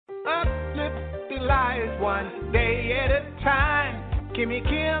lives one day at a time. Kimmy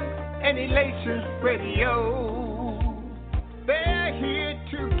Kim and Elations Radio. They're here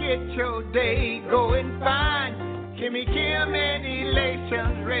to get your day going fine. Kimmy Kim and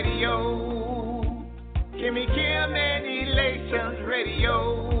Elations Radio. Kimmy Kim and Elations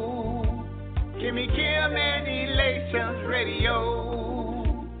Radio. Kimmy Kim and Elations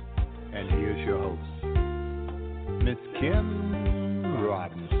Radio. And here's your host, Miss Kim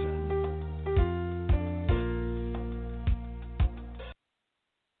Robinson.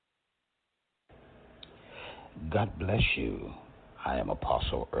 God bless you. I am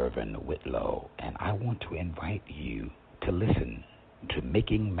Apostle Irvin Whitlow, and I want to invite you to listen to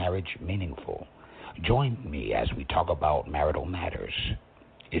Making Marriage Meaningful. Join me as we talk about marital matters.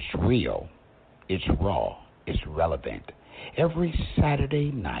 It's real, it's raw, it's relevant. Every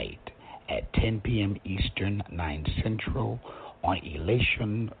Saturday night at 10 p.m. Eastern, 9 Central on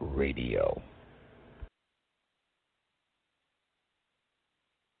Elation Radio.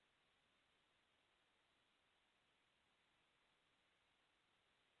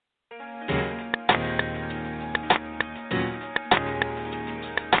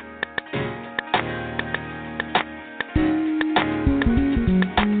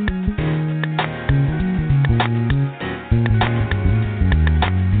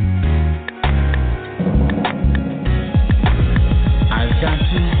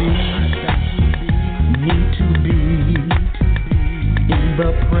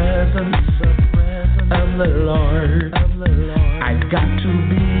 Presence.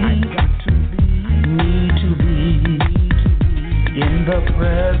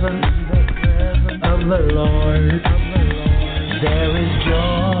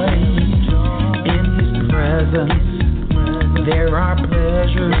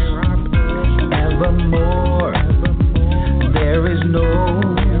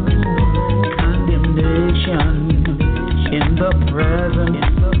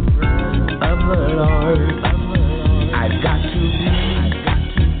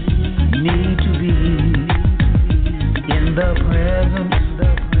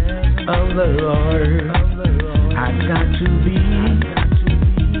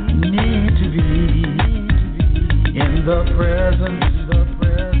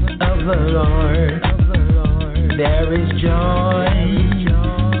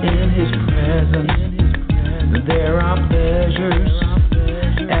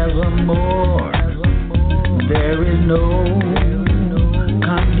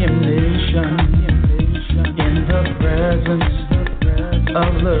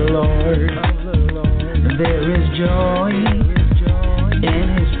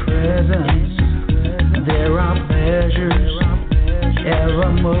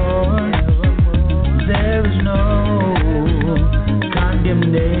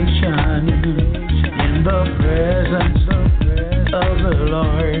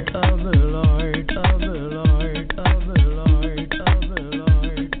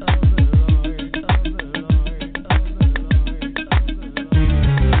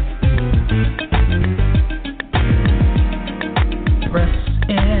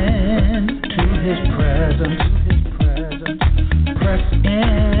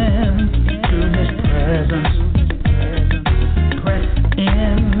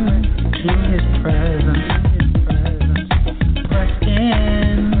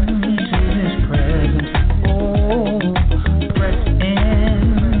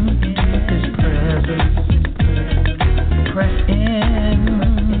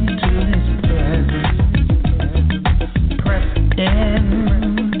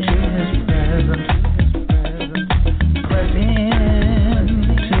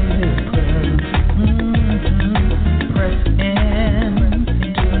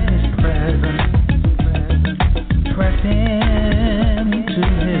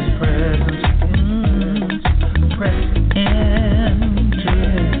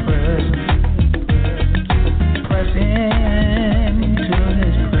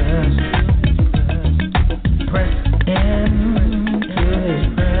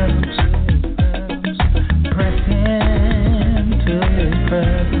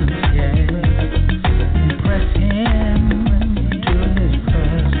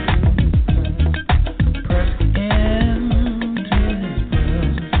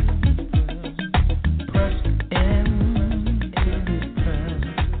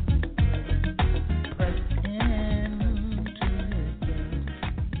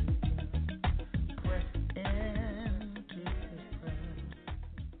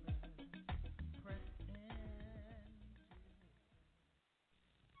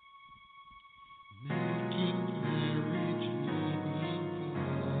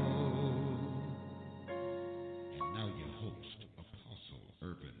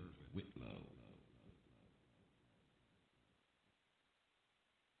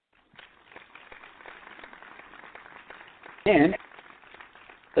 And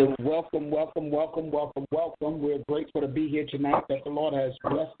welcome. We're grateful to be here tonight, that the Lord has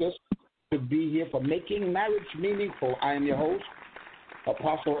blessed us to be here for Making Marriage Meaningful. I am your host,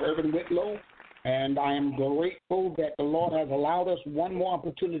 Apostle Irvin Whitlow, and I am grateful that the Lord has allowed us one more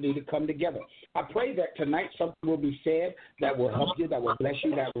opportunity to come together. I pray that tonight something will be said that will help you, that will bless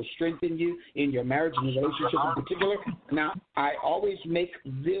you, that will strengthen you in your marriage and your relationship in particular. Now, I always make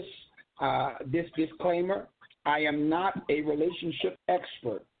this disclaimer. I am not a relationship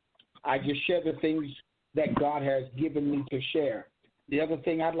expert. I just share the things that God has given me to share. The other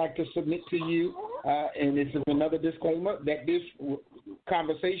thing I'd like to submit to you, and this is another disclaimer, that this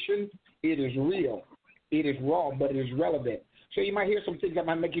conversation, it is real, it is raw, but it is relevant. So you might hear some things that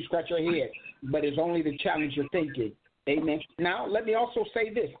might make you scratch your head, but it's only to challenge your thinking. Amen. Now, let me also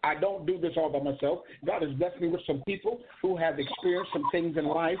say this. I don't do this all by myself. God has blessed me with some people who have experienced some things in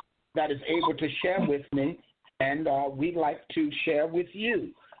life that is able to share with me, and we'd like to share with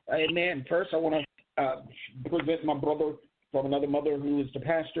you. Amen. First, I want to present my brother from another mother who is the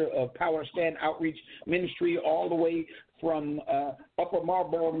pastor of Power Stand Outreach Ministry all the way from Upper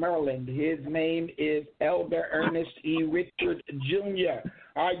Marlboro, Maryland. His name is Elder Ernest E. Richard, Jr.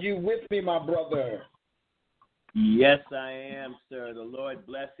 Are you with me, my brother? Yes, I am, sir. The Lord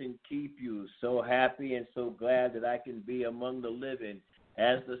bless and keep you. So happy and so glad that I can be among the living.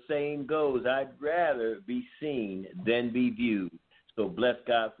 As the saying goes, I'd rather be seen than be viewed. So bless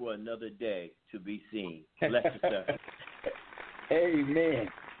God for another day to be seen. Bless you, sir. Amen.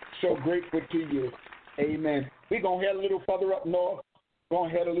 So grateful to you. Amen. We're going to head a little further up north.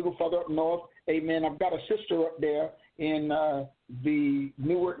 Amen. I've got a sister up there in the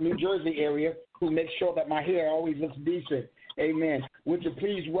Newark, New Jersey area who makes sure that my hair always looks decent. Amen. Would you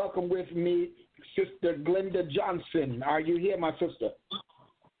please welcome with me Sister Glenda Johnson? Are you here, my sister?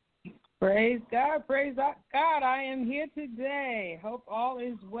 Praise God, I am here today. Hope all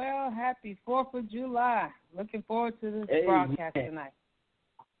is well. Happy 4th of July. Looking forward to this broadcast tonight.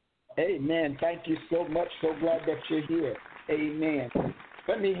 Amen. Thank you so much. So glad that you're here. Amen.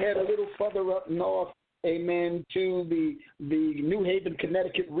 Let me head a little further up north. Amen. To the New Haven,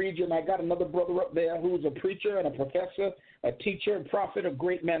 Connecticut region. I got another brother up there who's a preacher and a professor, a teacher and prophet, a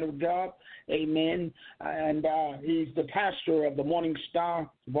great man of God. Amen. And he's the pastor of the Morning Star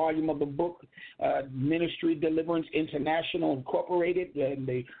volume of the book, Ministry Deliverance International Incorporated, and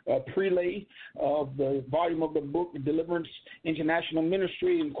the prelay of the volume of the book, Deliverance International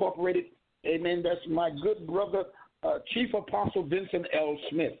Ministry Incorporated. Amen. That's my good brother, Chief Apostle Vincent L.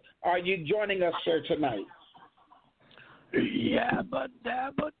 Smith. Are you joining us, sir, tonight? Yeah, but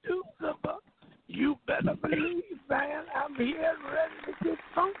you better believe, man, I'm here ready to get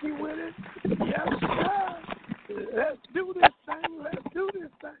funky with it. Yes, sir. Let's do this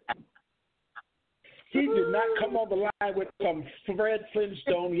thing. He did not come on the line with some Fred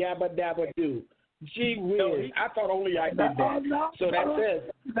Flintstone yabba dabba do. Gee whiz, I thought only I did that. So that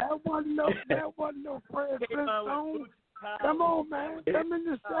says that wasn't no Fred Flintstone. Come on, man. Come in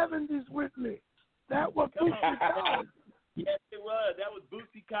the 70s with me. That was Bootsy Collins. Yes, it was. That was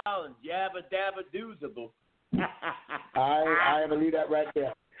Bootsy Collins. Yabba dabba doozable. I believe that right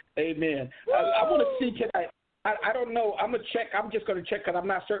there. Amen. I want to see, I don't know. I'm just going to check because I'm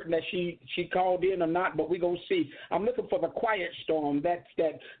not certain that she called in or not, but we're going to see. I'm looking for the quiet storm. That's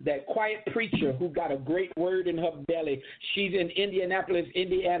that quiet preacher who got a great word in her belly. She's in Indianapolis,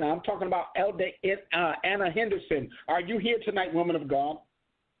 Indiana. I'm talking about Elder Anna Henderson. Are you here tonight, woman of God?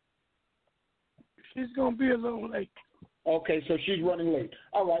 She's going to be a little late. Okay, so she's running late.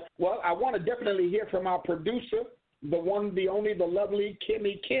 All right. Well, I want to definitely hear from our producer, the one, the only, the lovely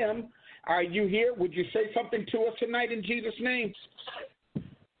Kimmy Kim. Are you here? Would you say something to us tonight in Jesus' name?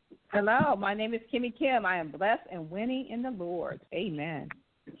 Hello, my name is Kimmy Kim. I am blessed and winning in the Lord. Amen.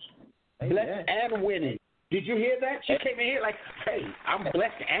 Blessed and winning. Did you hear that? She came in here like, hey, I'm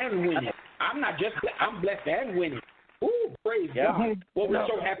blessed and winning. I'm blessed and winning. Ooh, praise God. Well, we're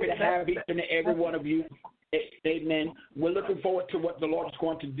so happy to have each and every one of you. Amen. We're looking forward to what the Lord is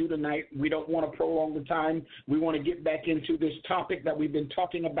going to do tonight. We don't want to prolong the time. We want to get back into this topic that we've been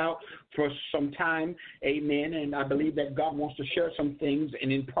talking about for some time. Amen. And I believe that God wants to share some things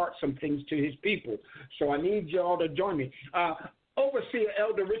and impart some things to his people. So I need you all to join me. Overseer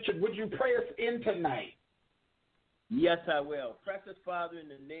Elder Richard, would you pray us in tonight? Yes, I will. Precious Father, in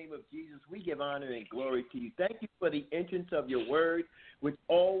the name of Jesus, we give honor and glory to you. Thank you for the entrance of your word, which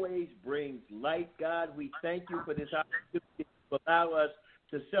always brings light, God. We thank you for this opportunity to allow us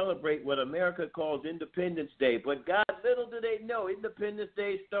to celebrate what America calls Independence Day. But, God, little do they know, Independence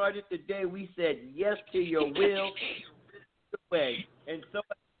Day started the day we said yes to your will, way. And so,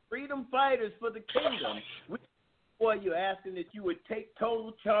 freedom fighters for the kingdom, we Lord, you're asking that you would take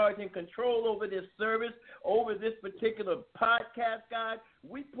total charge and control over this service, over this particular podcast, God.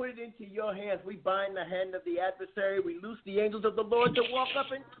 We put it into your hands. We bind the hand of the adversary. We loose the angels of the Lord to walk up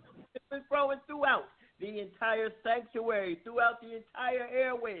and fro and throughout the entire sanctuary, throughout the entire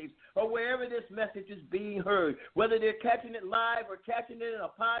airwaves, or wherever this message is being heard, whether they're catching it live or catching it in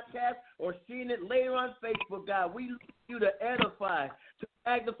a podcast or seeing it later on Facebook, God. We look you to edify, to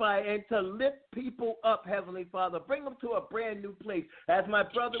magnify, and to lift people up, Heavenly Father. Bring them to a brand new place. As my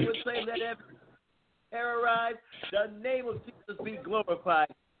brother would say, let every terrorize, the name of Jesus be glorified,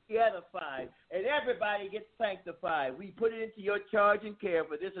 be edified, and everybody gets sanctified. We put it into your charge and care,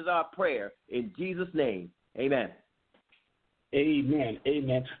 for this is our prayer. In Jesus' name, amen. Amen.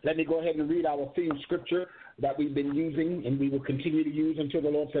 Amen. Let me go ahead and read our theme scripture that we've been using, and we will continue to use until the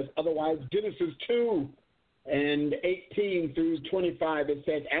Lord says otherwise. Genesis 2 and 18 through 25, it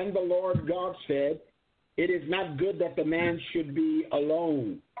says, and the Lord God said, it is not good that the man should be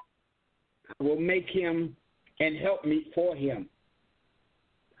alone. I will make him and help me for him.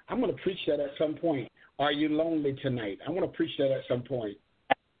 I'm going to preach that at some point. Are you lonely tonight? I want to preach that at some point.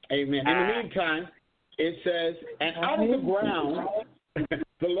 Amen. In the meantime, it says, and out of the ground,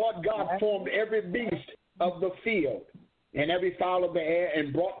 the Lord God formed every beast of the field and every fowl of the air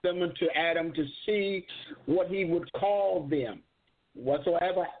and brought them unto Adam to see what he would call them.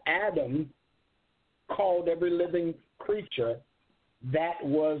 Whatsoever Adam called every living creature, that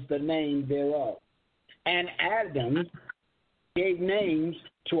was the name thereof. And Adam gave names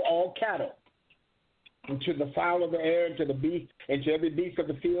to all cattle, and to the fowl of the air, and to the beast, and to every beast of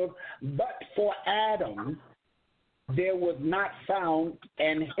the field. But for Adam there was not found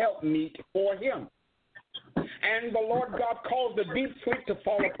an helpmeet for him. And the Lord God caused a deep sleep to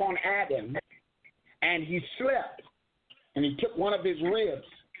fall upon Adam, and he slept. And he took one of his ribs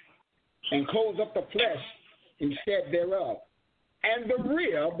and closed up the flesh instead thereof. And the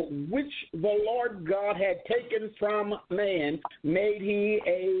rib which the Lord God had taken from man made he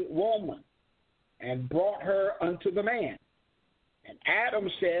a woman, and brought her unto the man. And Adam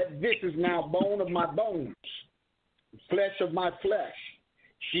said, this is now bone of my bones, flesh of my flesh.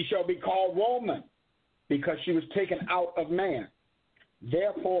 She shall be called woman, because she was taken out of man.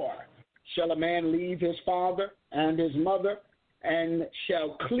 Therefore shall a man leave his father and his mother, and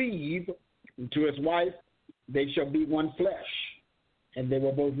shall cleave to his wife. They shall be one flesh. And they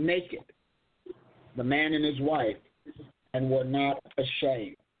were both naked, the man and his wife, and were not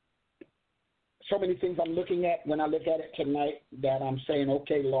ashamed. So many things I'm looking at when I look at it tonight that I'm saying,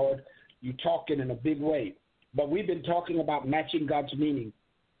 okay, Lord, you're talking in a big way. But we've been talking about matching God's meaning.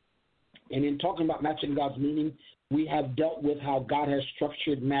 And in talking about matching God's meaning, we have dealt with how God has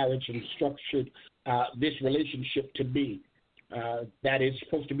structured marriage and structured this relationship to be. That is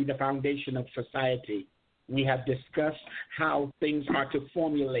supposed to be the foundation of society. We have discussed how things are to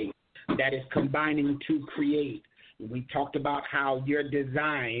formulate, that is combining to create. We talked about how your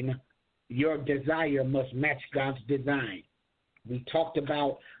desire must match God's design. We talked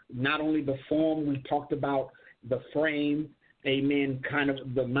about not only the form, we talked about the frame, amen, kind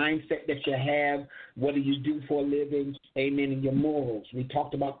of the mindset that you have, what do you do for a living, amen, and your morals. We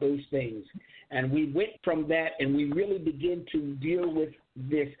talked about those things. And we went from that and we really begin to deal with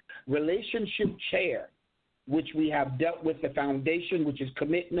this relationship chair, which we have dealt with the foundation, which is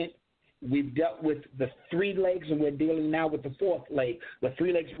commitment. We've dealt with the 3 legs, and we're dealing now with the 4th leg. The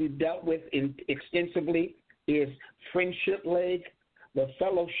 3 legs we've dealt with extensively is friendship leg, the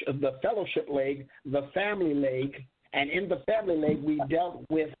fellowship leg, the family leg, and in the family leg we dealt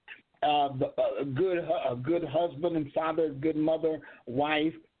with a good husband and father, a good mother,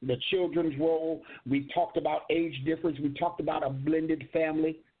 wife, the children's role. We talked about age difference. We talked about a blended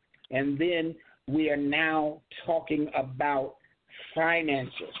family, and then we are now talking about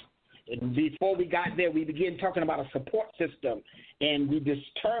finances. And before we got there, we began talking about a support system, and we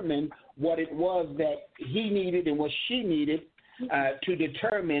determined what it was that he needed and what she needed to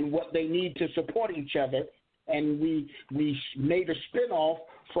determine what they need to support each other. And we made a spinoff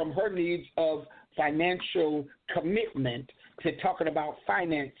from her needs of financial commitment to talking about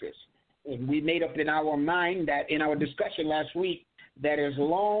finances. And we made up in our mind that in our discussion last week, that as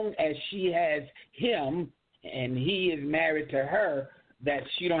long as she has him and he is married to her, that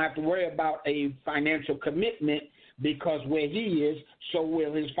she don't have to worry about a financial commitment, because where he is, so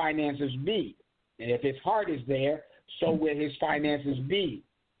will his finances be. And if his heart is there, so will his finances be.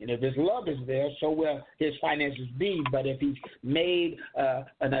 And if his love is there, so will his finances be. But if he's made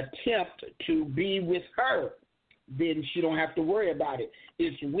an attempt to be with her, then she don't have to worry about it.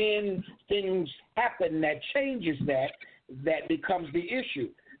 It's when things happen that changes that becomes the issue.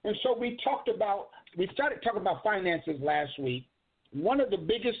 And so we talked about we started talking about finances last week. One of the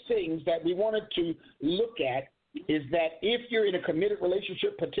biggest things that we wanted to look at is that if you're in a committed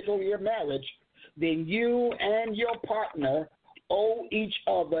relationship, particularly your marriage, then you and your partner owe each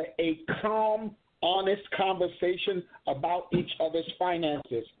other a calm, honest conversation about each other's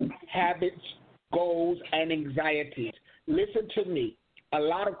finances, habits, goals, and anxieties. Listen to me. A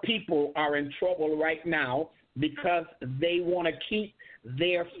lot of people are in trouble right now because they want to keep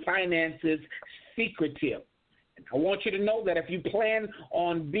their finances secretive. I want you to know that if you plan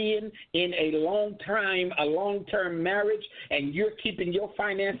on being in a long-term marriage, and you're keeping your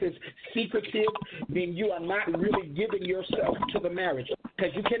finances secretive, then you are not really giving yourself to the marriage,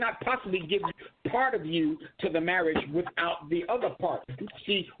 because you cannot possibly give part of you to the marriage without the other part.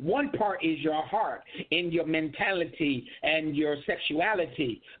 See, one part is your heart and your mentality and your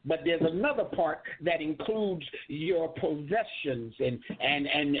sexuality, but there's another part that includes your possessions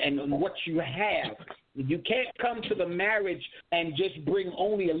and what you have. You can't come to the marriage and just bring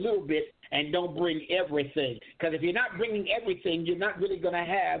only a little bit and don't bring everything. Because if you're not bringing everything, you're not really going to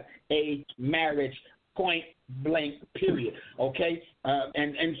have a marriage, point blank, period. Okay?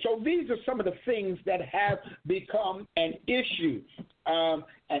 And so these are some of the things that have become an issue.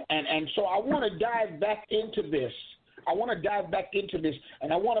 And so I want to dive back into this.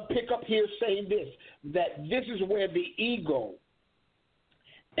 And I want to pick up here saying this, that this is where the ego,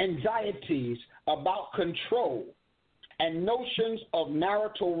 anxieties about control, and notions of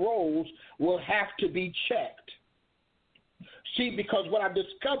marital roles will have to be checked. See, because what I've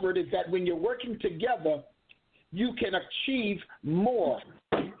discovered is that when you're working together, you can achieve more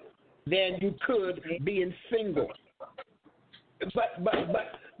than you could being single.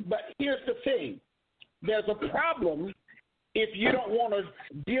 But here's the thing. There's a problem if you don't want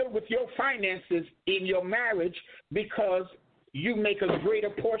to deal with your finances in your marriage because you make a greater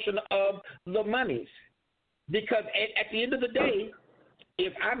portion of the monies. Because at the end of the day,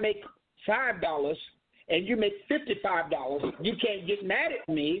 if I make $5 and you make $55, you can't get mad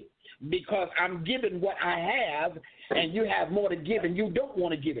at me because I'm giving what I have and you have more to give and you don't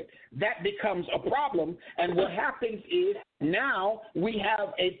want to give it. That becomes a problem. And what happens is now we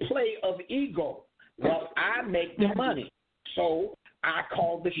have a play of ego. Well, I make the money, so I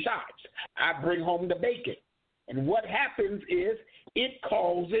call the shots. I bring home the bacon. And what happens is it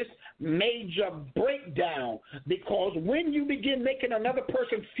causes major breakdown, because when you begin making another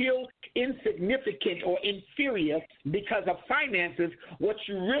person feel insignificant or inferior because of finances, what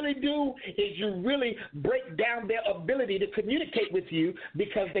you really do is you really break down their ability to communicate with you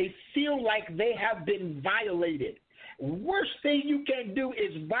because they feel like they have been violated. Worst thing you can do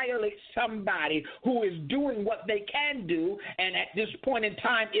is violate somebody who is doing what they can do, and at this point in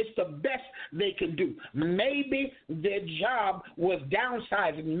time, it's the best they can do. Maybe their job was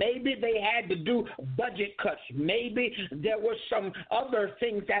downsizing. Maybe they had to do budget cuts. Maybe there were some other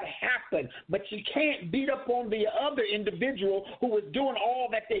things that happened, but you can't beat up on the other individual who is doing all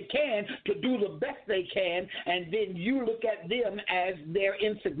that they can to do the best they can, and then you look at them as they're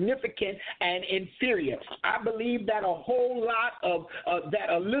insignificant and inferior. I believe that a whole lot of that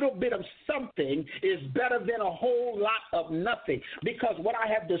a little bit of something is better than a whole lot of nothing, because what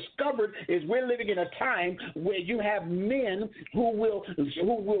I have discovered is we're living in a time where you have men who will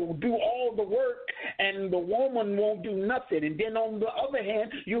do all the work and the woman won't do nothing, and then on the other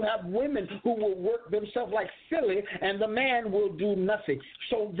hand you have women who will work themselves like silly and the man will do nothing.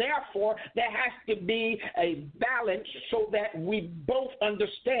 So therefore there has to be a balance so that we both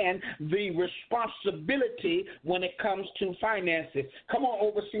understand the responsibility when it comes to finances. Come on,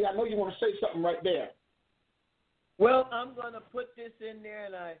 Overseer. I know you want to say something right there. Well, I'm going to put this in there,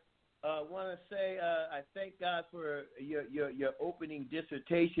 and I want to say I thank God for your opening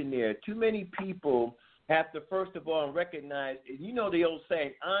dissertation there. Too many people have to, first of all, recognize, you know the old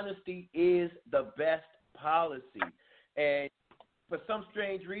saying, honesty is the best policy. And for some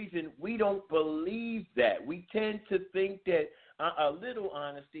strange reason, we don't believe that. We tend to think that a little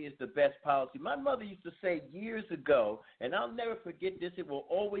honesty is the best policy. My mother used to say years ago, and I'll never forget this, it will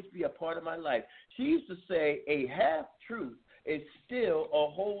always be a part of my life. She used to say, a half-truth is still a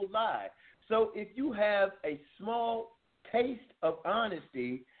whole lie. So if you have a small taste of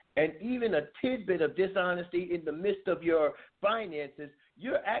honesty and even a tidbit of dishonesty in the midst of your finances,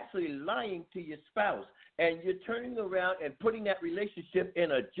 you're actually lying to your spouse. And you're turning around and putting that relationship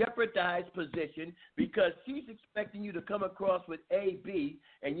in a jeopardized position because she's expecting you to come across with A, B,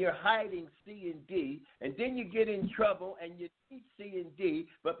 and you're hiding C and D, and then you get in trouble and you need C and D,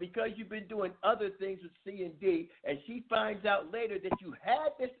 but because you've been doing other things with C and D, and she finds out later that you had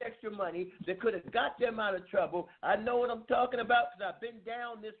this extra money that could have got them out of trouble. I know what I'm talking about because I've been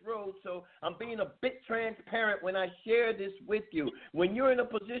down this road, so I'm being a bit transparent when I share this with you. When you're in a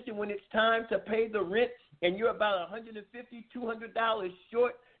position when it's time to pay the rent and you're about $150, $200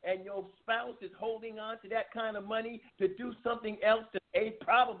 short, and your spouse is holding on to that kind of money to do something else that is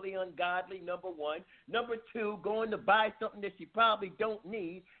probably ungodly, number one. Number two, going to buy something that she probably don't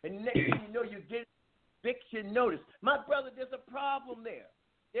need, and the next thing you know, you get eviction notice. My brother, there's a problem there.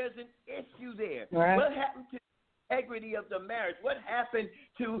 There's an issue there. Right. What happened to the integrity of the marriage? What happened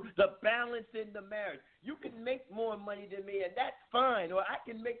to the balance in the marriage? You can make more money than me, and that's fine, or I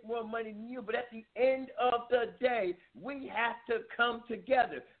can make more money than you, but at the end of the day, we have to come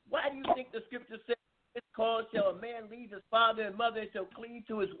together. Why do you think the scripture says, "It's called, shall a man leave his father and mother and shall cleave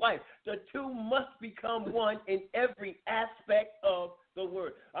to his wife"? The two must become one in every aspect of the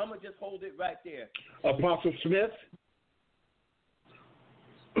word. I'm going to just hold it right there. Apostle Smith?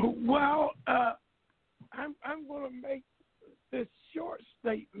 Well, I'm going to make this short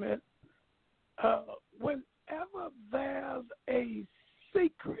statement. Whenever there's a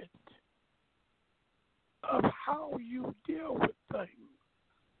secret of how you deal with things,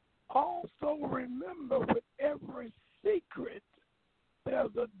 also remember with every secret,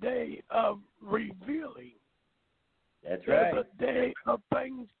 there's a day of revealing. That's right. There's a day of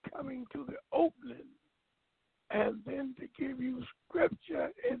things coming to the opening. And then to give you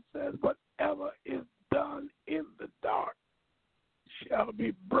scripture, it says, whatever is done in the dark shall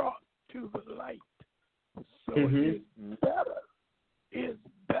be brought to the light. So it's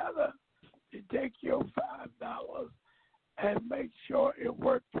better to take your $5 and make sure it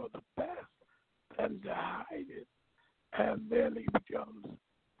works for the best than to hide it. And then it becomes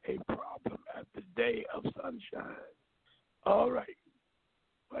a problem at the day of sunshine. All right.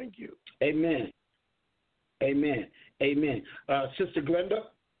 Thank you. Amen. Amen. Amen. Sister Glenda?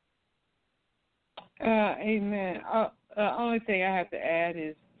 Amen. Only thing I have to add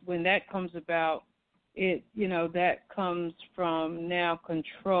is when that comes about, that comes from now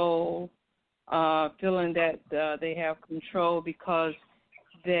control, feeling that they have control because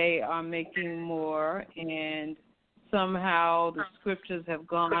they are making more, and somehow the scriptures have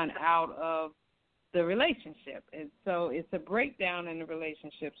gone out of the relationship. And so it's a breakdown in the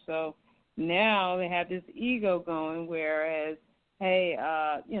relationship. So now they have this ego going, whereas, hey,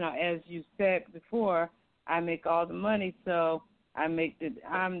 as you said before, I make all the money, so I'm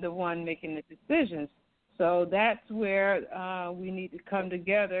the one making the decisions. So that's where we need to come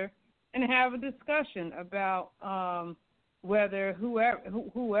together and have a discussion about whether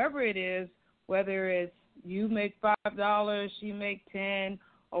whoever it is, whether it's you make $5, she make 10,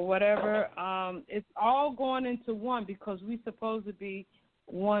 or whatever, it's all going into one because we're supposed to be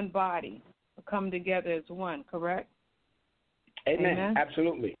one body, come together as one, correct? Amen.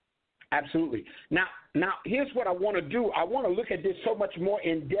 Absolutely. Absolutely. Now, here's what I want to do. I want to look at this so much more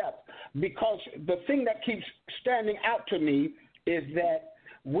in depth because the thing that keeps standing out to me is that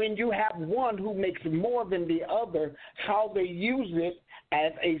when you have one who makes more than the other, how they use it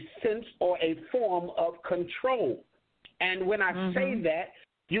as a sense or a form of control. And when I say that,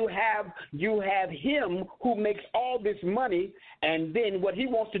 you have him who makes all this money, and then what he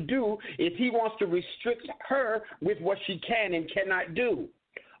wants to do is he wants to restrict her with what she can and cannot do.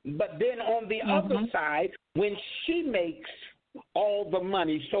 But then on the other side, when she makes all the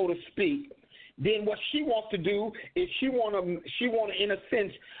money, so to speak, then what she wants to do is she want to in a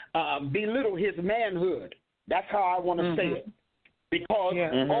sense belittle his manhood. That's how I want to say it. Because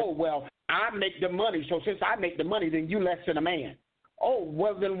I make the money, so since I make the money, then you less than a man. Oh,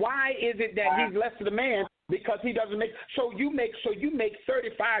 well, then why is it that he's less than a man? Because he doesn't make. So you make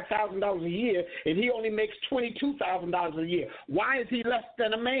 $35,000 a year, and he only makes $22,000 a year. Why is he less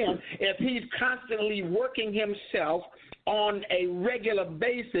than a man if he's constantly working himself on a regular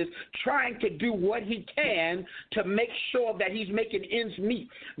basis, trying to do what he can to make sure that he's making ends meet?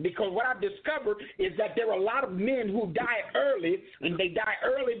 Because what I've discovered is that there are a lot of men who die early, and they die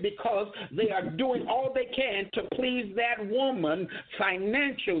early because they are doing all they can to please that woman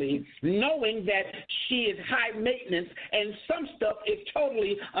financially, knowing that she is high maintenance and some stuff is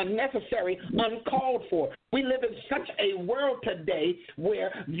totally unnecessary, uncalled for. We live in such a world today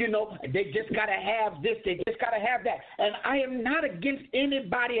where, they just got to have this, they just got to have that. And I am not against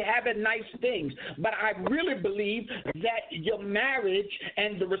anybody having nice things, but I really believe that your marriage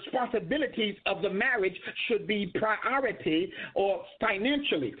and the responsibilities of the marriage should be priority or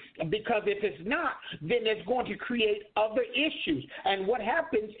financially, because if it's not, then it's going to create other issues. And what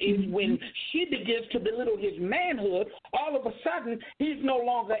happens is when she begins to belittle belittle his manhood, all of a sudden he's no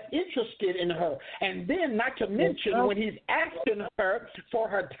longer interested in her. And then, not to mention, when he's asking her for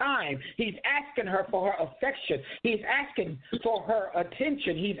her time, he's asking her for her affection, he's asking for her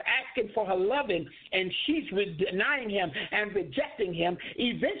attention, he's asking for her loving, and she's denying him and rejecting him,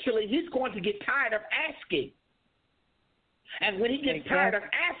 eventually he's going to get tired of asking. And when he gets tired of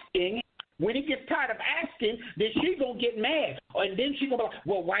asking, then she's going to get mad. And then she's going to be like,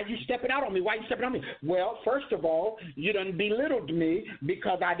 well, why are you stepping out on me? Why are you stepping on me? Well, first of all, you done belittled me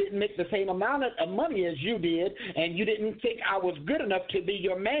because I didn't make the same amount of money as you did, and you didn't think I was good enough to be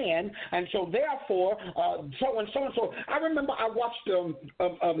your man. And so, therefore, so and so and so. I remember I watched a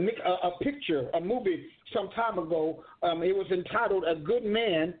movie some time ago. It was entitled A Good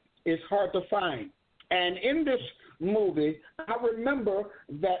Man is Hard to Find. And in this movie, I remember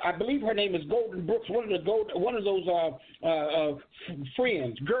that I believe her name is Golden Brooks, one of those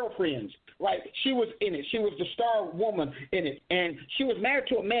girlfriends. Right, she was in it. She was the star woman in it, and she was married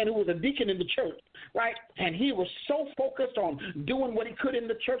to a man who was a deacon in the church. Right, and he was so focused on doing what he could in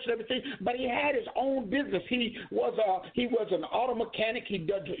the church and everything, but he had his own business. He was an auto mechanic. He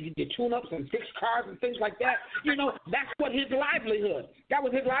did tune-ups and fixed cars and things like that. You know, that's what his livelihood. That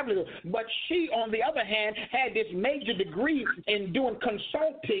was his livelihood. But she, on the other hand, had this major degree in doing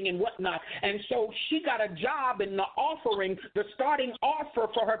consulting and whatnot, and so she got a job in the starting offer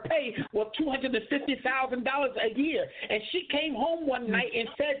for her pay was $250,000 a year. And she came home one night and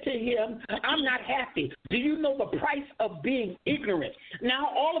said to him, I'm not happy. Do you know the price of being ignorant? Now,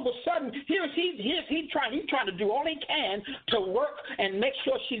 all of a sudden, he's trying to do all he can to work and make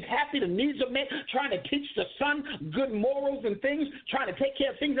sure she's happy, the needs are met, trying to teach the son good morals and things, trying to take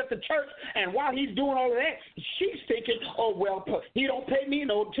care of things at the church. And while he's doing all of that, she's thinking, oh, well, he don't pay me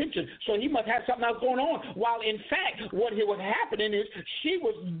no attention, so he must have something else going on. While, in fact, what was happening is she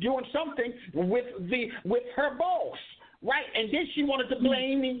was doing something with her boss, right? And then she wanted to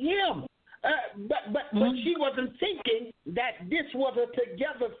blame him. But she wasn't thinking that this was a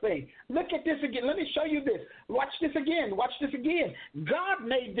together thing. Look at this again. Let me show you this. Watch this again. God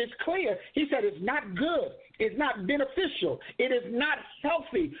made this clear. He said it's not good. It's not beneficial. It is not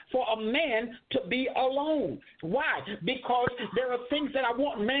healthy for a man to be alone. Why? Because there are things that I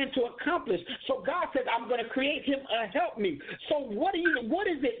want man to accomplish. So God said, I'm going to create him a helpmeet. So what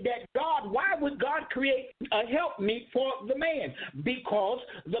is it that why would God create a helpmeet for the man? Because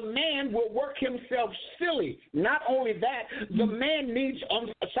the man will work himself silly. Not only that, the man needs,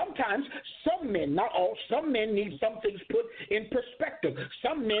 sometimes, some men, not all, some men need some things put in perspective.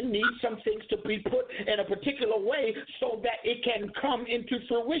 Some men need some things to be put in a particular way so that it can come into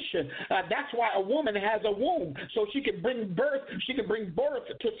fruition. That's why a woman has a womb, so she can bring birth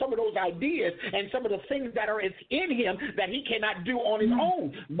to some of those ideas and some of the things that are in him that he cannot do on his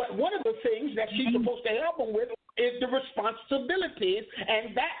own. But one of the things that she's supposed to help him with is the responsibilities,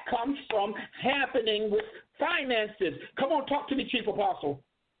 and that comes from happening with finances. Come on, talk to me, Chief Apostle.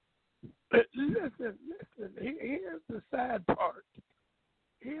 Listen. Here's the sad part.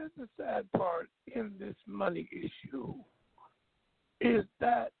 Here's the sad part in this money issue is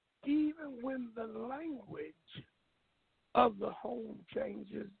that even when the language of the home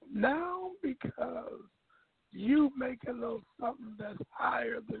changes now because you make a little something that's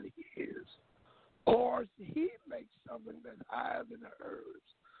higher than his, or he makes something that's higher than hers,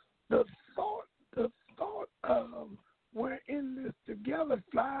 the thought of we're in this together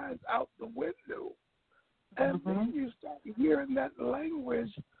flies out the window. And then you start hearing that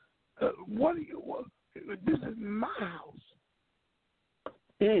language. This is my house.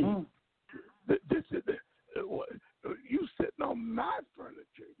 This is you sitting on my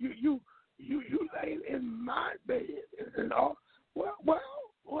furniture. You laying in my bed and all. Well,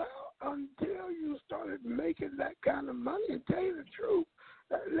 until you started making that kind of money, and tell you the truth,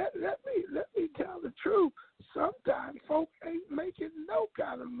 let me tell the truth. Sometimes folks ain't making no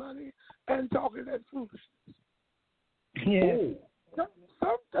kind of money and talking that foolishness. Yeah.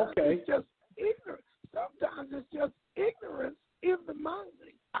 Sometimes it's just ignorance. Sometimes it's just ignorance in the mind.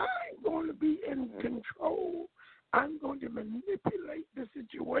 I'm going to be in control. I'm going to manipulate the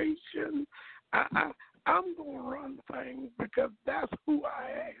situation. I'm going to run things because that's who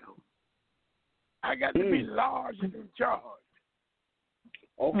I am. I got to be large and in charge.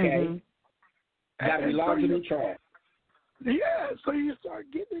 Okay. Got to be large and in charge. Yeah, so you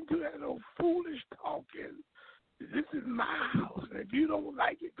start getting into that old foolish talking. This is my house, and if you don't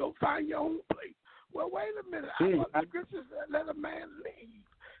like it, go find your own place. Well, wait a minute. The scripture said, let a man leave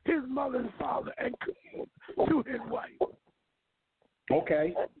his mother and father and cleave to his wife.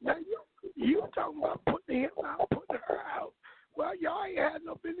 Okay. Now, you talking about putting him out, putting her out. Well, y'all ain't had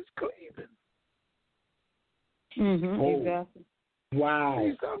no business cleaving. Exactly. Wow.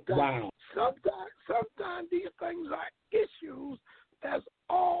 See, sometimes these things are issues that's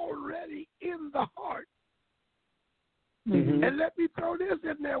already in the heart. And let me throw this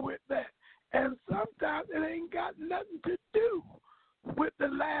in there with that. And sometimes it ain't got nothing to do with the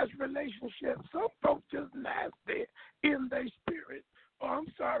last relationship. Some folks just nasty in their spirit. Oh, I'm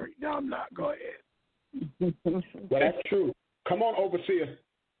sorry. No, I'm not. Go ahead. Well, that's true. Come on, Overseer.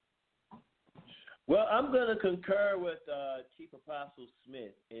 Well, I'm going to concur with Chief Apostle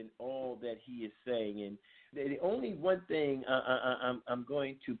Smith in all that he is saying. And the only one thing I'm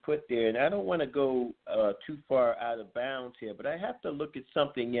going to put there, and I don't want to go too far out of bounds here, but I have to look at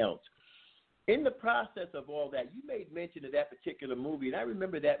something else. In the process of all that, you made mention of that particular movie, and I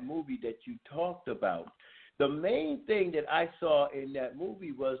remember that movie that you talked about. The main thing that I saw in that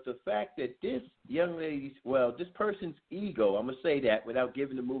movie was the fact that this young lady's, well, this person's ego, I'm going to say that without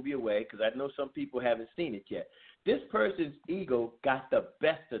giving the movie away because I know some people haven't seen it yet. This person's ego got the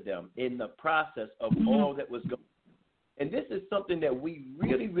best of them in the process of all that was going on. And this is something that we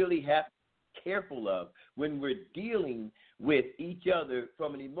really, really have to be careful of when we're dealing with each other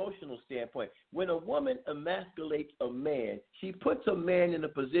from an emotional standpoint. When a woman emasculates a man, she puts a man in a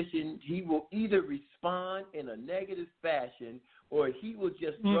position he will either respond in a negative fashion or he will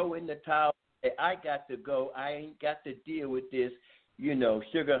just throw in the towel and say, I got to go. I ain't got to deal with this,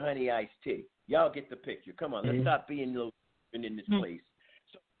 sugar, honey, iced tea. Y'all get the picture. Come on, let's stop being little in this place.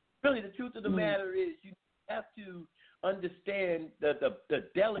 So really the truth of the matter is you have to understand the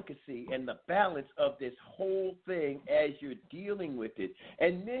delicacy and the balance of this whole thing as you're dealing with it.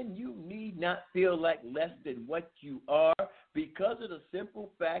 And then you need not feel like less than what you are because of the simple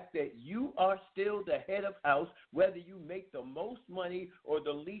fact that you are still the head of house, whether you make the most money or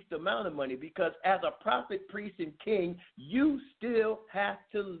the least amount of money, because as a prophet, priest, and king, you still have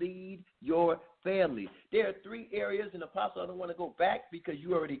to lead your family. There are 3 areas, and Apostle, I don't want to go back because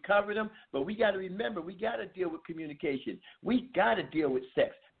you already covered them, but we got to remember, we got to deal with communication. We got to deal with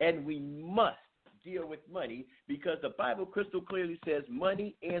sex, and we must deal with money because the Bible crystal clearly says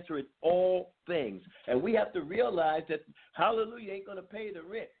money answereth all things. And we have to realize that, hallelujah, ain't going to pay the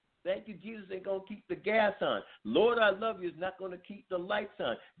rent. Thank you, Jesus ain't going to keep the gas on. Lord, I love you is not going to keep the lights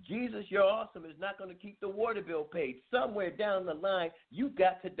on. Jesus, you're awesome is not going to keep the water bill paid. Somewhere down the line, you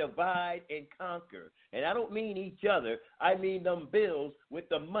got to divide and conquer. And I don't mean each other. I mean them bills with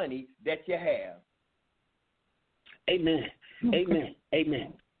the money that you have. Amen. Okay. Amen.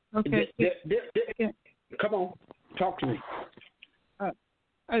 Amen. Okay. Come on. Talk to me.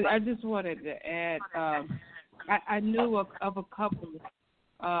 I just wanted to add, I knew of a couple.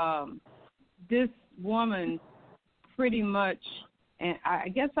 This woman pretty much, and I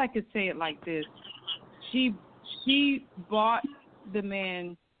guess I could say it like this, she bought the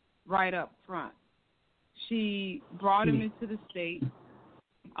man right up front. She brought him into the state,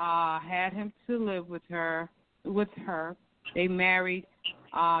 had him to live with her. They married.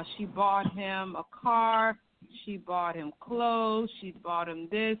 She bought him a car. She bought him clothes. She bought him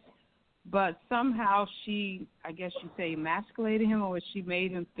this. But somehow she, I guess you say, emasculated him, or she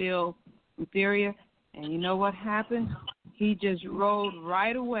made him feel inferior. And you know what happened? He just rode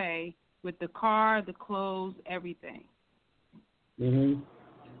right away with the car, the clothes, everything.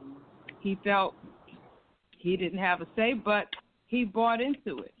 He felt he didn't have a say, but he bought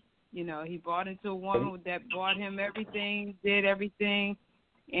into it. He bought into a woman that bought him everything, did everything,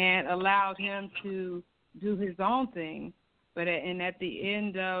 and allowed him to do his own thing. But at the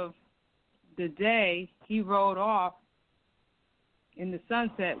end of the day, he rode off in the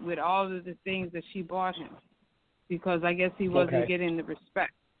sunset with all of the things that she bought him, because I guess he wasn't getting the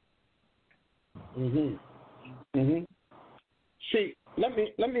respect. See, let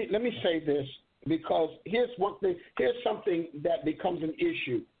me say this, because here's one thing. Here's something that becomes an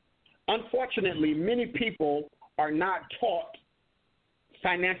issue. Unfortunately, many people are not taught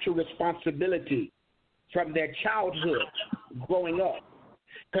financial responsibility from their childhood growing up.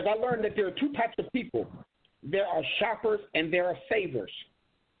 Because I learned that there are 2 types of people. There are shoppers and there are savers.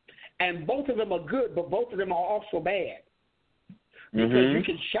 And both of them are good, but both of them are also bad. Because you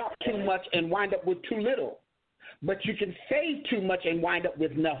can shop too much and wind up with too little. But you can save too much and wind up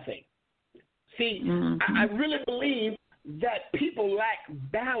with nothing. See, I really believe that people lack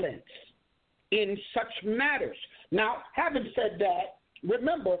balance in such matters. Now, having said that,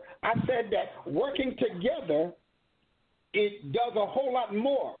 remember, I said that working together, it does a whole lot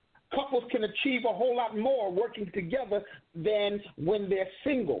more. Couples can achieve a whole lot more working together than when they're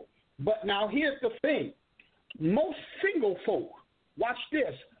single. But now here's the thing. Most single folk, watch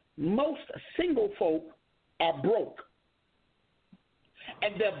this, most single folk are broke.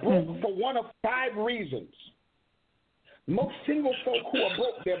 And they're broke for one of 5 reasons. Most single folk who are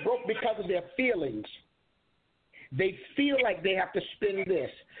broke, they're broke because of their feelings. They feel like they have to spend this.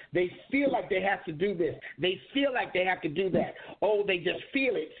 They feel like they have to do this. They feel like they have to do that. Oh, they just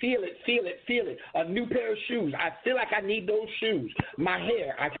feel it. A new pair of shoes. I feel like I need those shoes. My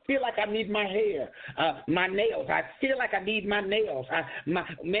hair. I feel like I need my hair. My nails. I feel like I need my nails.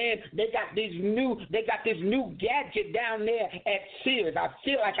 They got this new gadget down there at Sears. I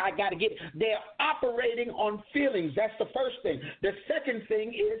feel like I got to get it. They're operating on feelings. That's the first thing. The second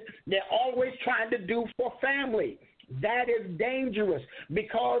thing is they're always trying to do for family. That is dangerous,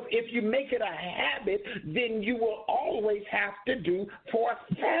 because if you make it a habit, then you will always have to do for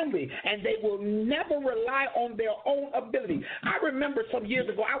a family, and they will never rely on their own ability. I remember some years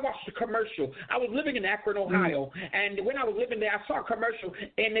ago, I watched a commercial. I was living in Akron, Ohio, and when I was living there, I saw a commercial,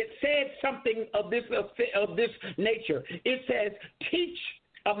 and it said something of this nature. It says,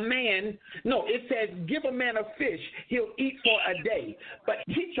 it says, give a man a fish, he'll eat for a day. But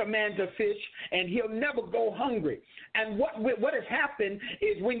teach a man to fish, and he'll never go hungry. And what has happened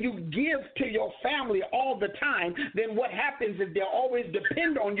is when you give to your family all the time, then what happens is they'll always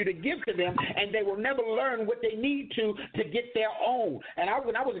depend on you to give to them, and they will never learn what they need to get their own. And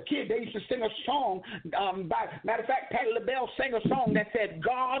when I was a kid, they used to sing a song. Matter of fact, Patti LaBelle sang a song that said,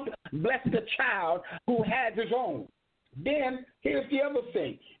 God bless the child who has his own. Then here's the other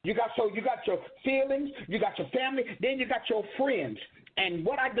thing. You got your feelings, you got your family, then you got your friends. And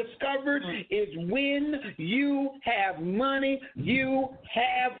what I discovered is when you have money, you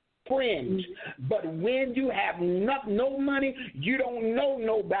have friends. But when you have no money, you don't know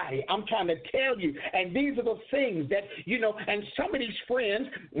nobody. I'm trying to tell you. And these are the things that, and some of these friends,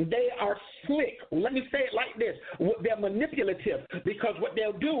 they are slick. Let me say it like this. They're manipulative, because what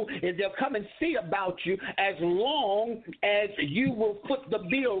they'll do is they'll come and see about you as long as you will foot the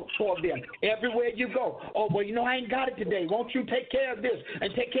bill for them everywhere you go. Oh, well, I ain't got it today. Won't you take care of this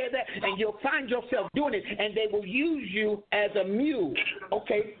and take care of that? And you'll find yourself doing it, and they will use you as a mule.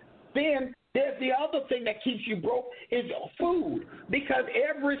 Okay? Then there's the other thing that keeps you broke is food, because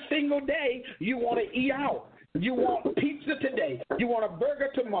every single day you want to eat out. You want pizza today. You want a burger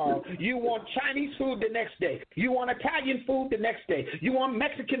tomorrow. You want Chinese food the next day. You want Italian food the next day. You want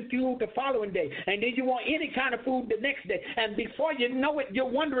Mexican food the following day. And then you want any kind of food the next day. And before you know it, you're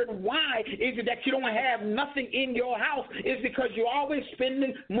wondering why is it that you don't have nothing in your house. It's because you're always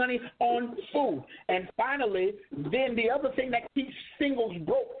spending money on food. And finally, then the other thing that keeps singles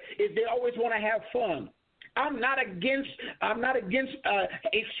broke is they always want to have fun. I'm not against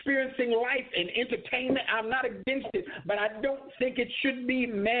experiencing life and entertainment. I'm not against it, but I don't think it should be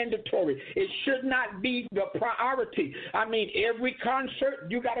mandatory. It should not be the priority. I mean, every concert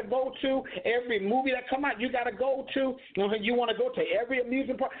you got to go to, every movie that come out you got to go to. You want to go to every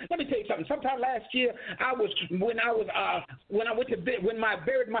amusement park. Let me tell you something. Sometime last year, when I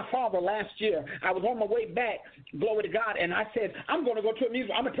buried my father last year, I was on my way back. Glory to God, and I said, I'm going to go to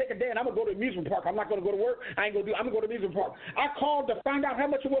amusement. I'm going to take a day and I'm going to go to amusement park. I'm not going to go to work. I'm going to go to the amusement park. I called to find out how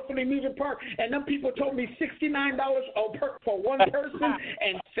much it was for the amusement park, and them people told me $69 for one person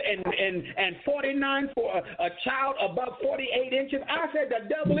and $49 for a child above 48 inches. I said the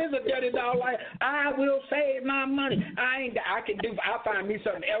devil is a dirty dog. Like, I will save my money. I'll find me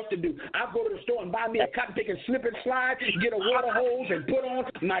something else to do. I'll go to the store and buy me a cotton pick and slip and slide, get a water hose and put on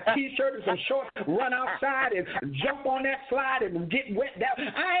my T-shirt and some shorts, run outside and jump on that slide and get wet down.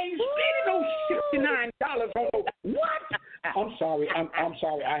 I ain't spending no $69 on what? I'm sorry. I'm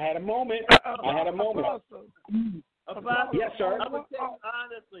sorry. I had a moment. Yes, sir.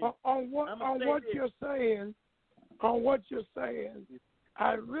 On what you're saying,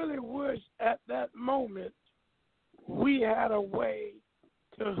 I really wish at that moment we had a way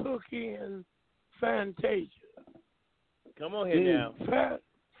to hook in Fantasia. Come on here now.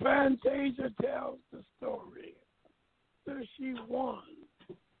 Fantasia tells the story that she won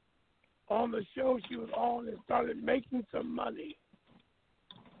on the show she was on and started making some money.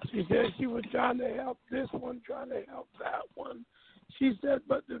 She said she was trying to help this one, trying to help that one. She said,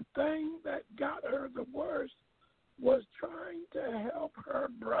 but the thing that got her the worst was trying to help her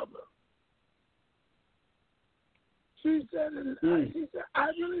brother. She said, I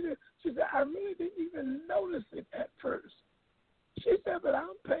really didn't even notice it at first. She said, but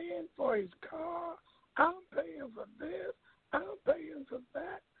I'm paying for his car, I'm paying for this, I'm paying for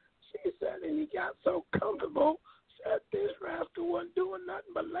that. She said, and he got so comfortable, said this rascal wasn't doing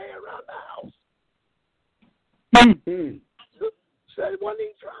nothing but lay around the house. Said, wasn't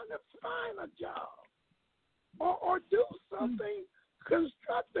he trying to find a job or do something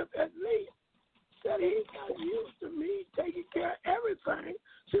constructive at least? Said he got used to me taking care of everything.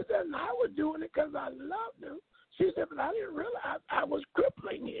 She said, and I was doing it because I loved him, She said, but I didn't realize I was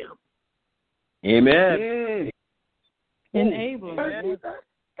crippling him. Amen. Enabling.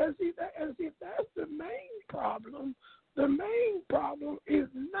 And see, that's the main problem. The main problem is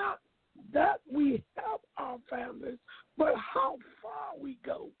not that we help our families, but how far we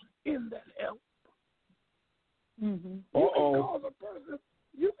go in that help. Mm-hmm.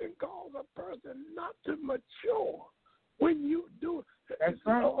 You can cause a person not to mature when you do. That's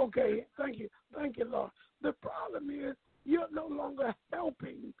right. Okay, thank you, Lord. The problem is you're no longer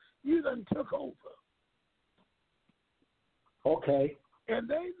helping. You done took over. Okay. And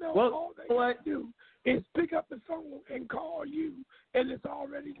they know all they got to do is pick up the phone and call you, and it's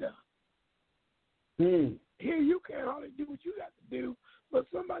already done. Here you can't hardly do what you got to do, but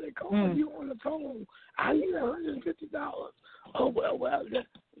somebody calls you on the phone. I need $150. Oh well, just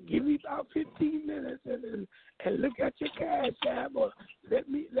give me about 15 minutes and look at your cash app, or let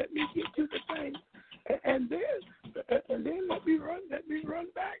me get you the thing, and then let me run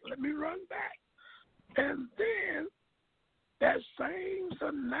back, and then that same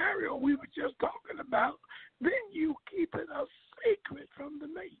scenario we were just talking about, then you keep it a secret from the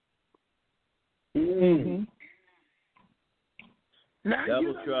mate. Mm-hmm. Now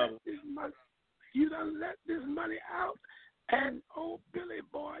Double trouble. You done let this money out, and Billy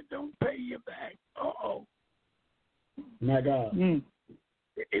boy don't pay you back. My God.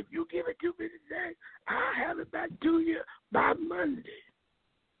 If you give it to me today, I'll have it back to you by Monday.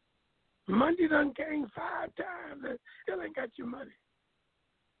 Monday done came 5 times and still ain't got your money.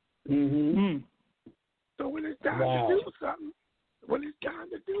 Mm-hmm. So when it's time to do something,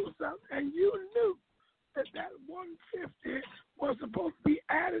 and you knew that 150 was supposed to be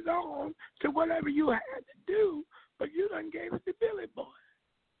added on to whatever you had to do, but you done gave it to Billy Boy.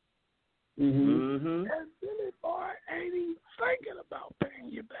 Mm-hmm. And Billy Boy ain't even thinking about paying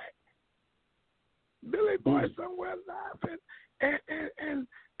you back. Billy Boy somewhere laughing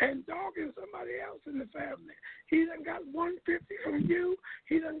and dogging somebody else in the family. He done got 150 from you.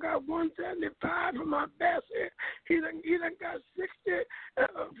 He done got 175 from my Bessie. He done got 60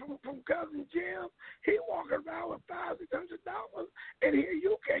 from cousin Jim. He walking around with $500, and here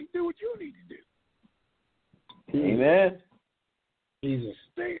you can't do what you need to do. Amen. Jesus.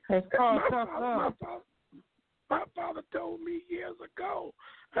 See, my father told me years ago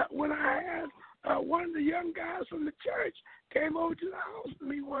when I had one of the young guys from the church came over to the house with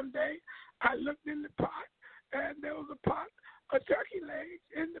me one day. I looked in the pot, and there was a pot of turkey legs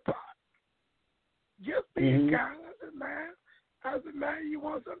in the pot. Just being kind. I said, man, you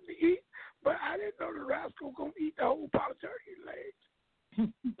want something to eat? But I didn't know the rascal was going to eat the whole pot of turkey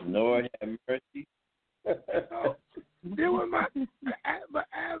legs. Lord have mercy. So, but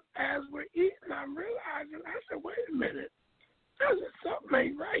as we're eating, I'm realizing, I said, wait a minute. I said, something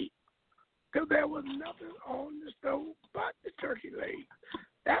ain't right. Because there was nothing on the stove but the turkey legs.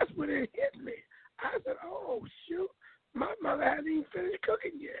 That's when it hit me. I said, oh, shoot. My mother hadn't even finished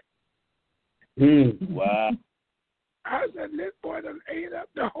cooking yet. Wow. I said, this boy done ate up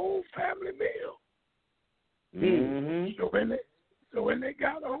the whole family meal. Mm-hmm. So when they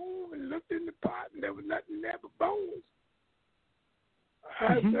got home and looked in the pot and there was nothing there but bones,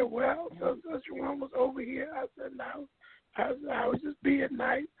 I said, well, such one was over here. I said, no. I was just being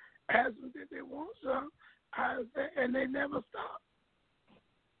nice. Asked them, did they want some? I said, and they never stopped.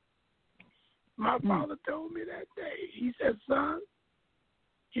 My father told me that day, he said, son,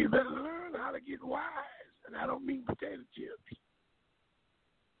 you better learn how to get wise. And I don't mean potato chips.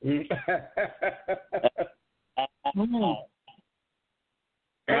 And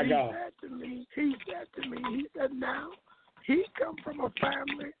he said, now, he come from a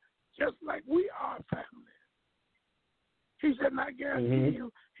family just like we are a family. He said, and I guarantee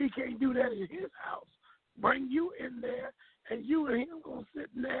you, he can't do that in his house. Bring you in there, and you and him going to sit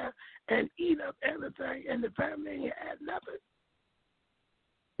in there and eat up everything, and the family ain't had nothing.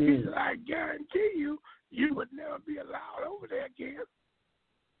 He said, I guarantee you, you would never be allowed over there again.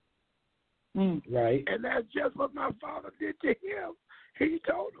 Right. And that's just what my father did to him. He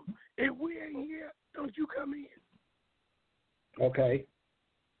told him, if we ain't here, don't you come in. Okay.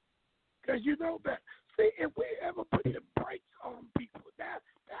 Because you know that. See, if we ever put the brakes on people, that's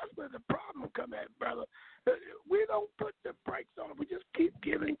where the problem come at, brother. We don't put the brakes on. We just keep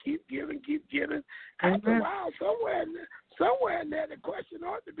giving. After a while, somewhere in there, the question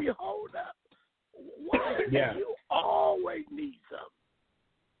ought to be, hold up. Why do you always need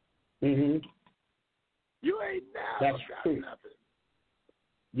something? You ain't never got nothing.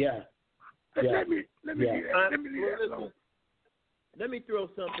 Yeah. Let me leave that alone. Let me throw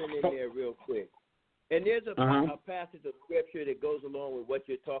something in there real quick. And there's a passage of scripture that goes along with what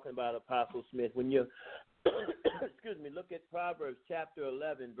you're talking about, Apostle Smith. When excuse me, look at Proverbs chapter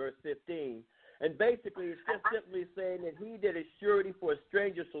 11, verse 15. And basically, it's just simply saying that he that is surety for a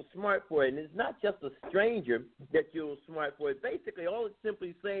stranger so smart for it. And it's not just a stranger that you're smart for it. Basically, all it's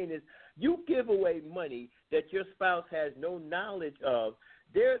simply saying is you give away money that your spouse has no knowledge of.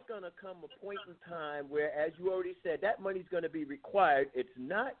 There's going to come a point in time where, as you already said, that money's going to be required. It's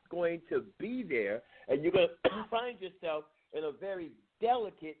not going to be there, and you're going to find yourself in a very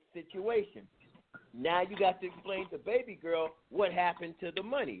delicate situation. Now you got to explain to baby girl what happened to the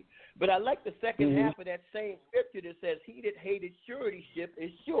money. But I like the second half of that same scripture that says, he that hated suretyship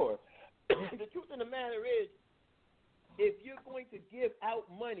is sure. The truth of the matter is, if you're going to give out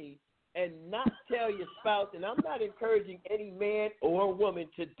money and not tell your spouse, and I'm not encouraging any man or woman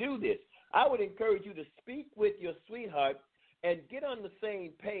to do this, I would encourage you to speak with your sweetheart and get on the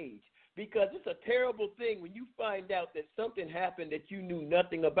same page. Because it's a terrible thing when you find out that something happened that you knew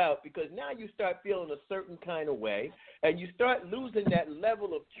nothing about, because now you start feeling a certain kind of way, and you start losing that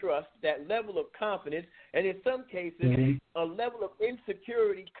level of trust, that level of confidence, and in some cases, a level of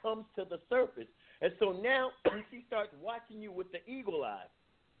insecurity comes to the surface. And so now she starts watching you with the eagle eye.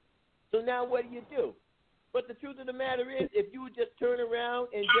 So now what do? But the truth of the matter is, if you would just turn around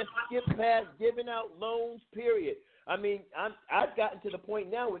and just skip past giving out loans, period. I mean, I've gotten to the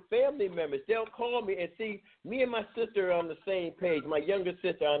point now with family members. They'll call me and see me and my sister are on the same page, my younger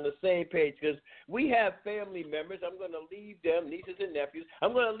sister on the same page, because we have family members. I'm going to leave them, nieces and nephews.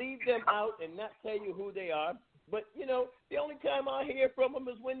 I'm going to leave them out and not tell you who they are. But, you know, the only time I hear from them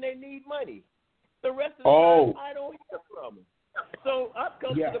is when they need money. The rest of the time, I don't hear from them. So I've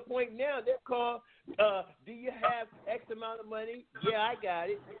come to the point now, they'll call, do you have X amount of money? Yeah, I got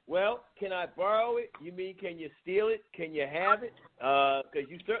it. Well, can I borrow it? You mean can you steal it? Can you have it? Because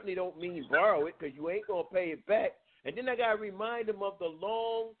you certainly don't mean borrow it, because you ain't going to pay it back. And then I got to remind them of the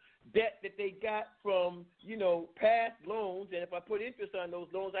long debt that they got from, you know, past loans. And if I put interest on those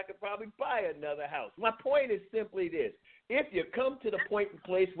loans, I could probably buy another house. My point is simply this. If you come to the point in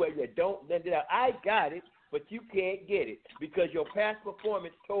place where you don't lend it out, I got it, but you can't get it because your past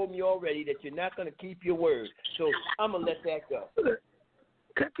performance told me already that you're not going to keep your word. So I'm going to let that go.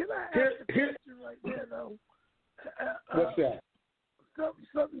 Can I ask a question right there, though? What's that?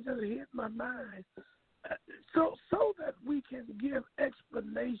 Something just hit my mind. So that we can give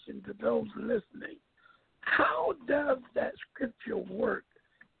explanation to those listening, how does that scripture work?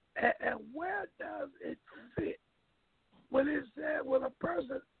 And where does it fit? When it said, when a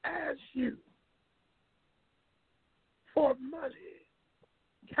person asks you for money,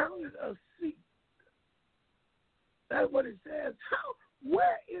 count it a seat. That's what it says.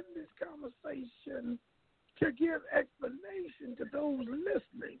 Where in this conversation to give explanation to those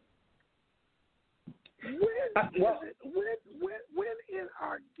listening? When in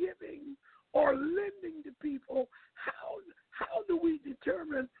our giving or lending to people, how do we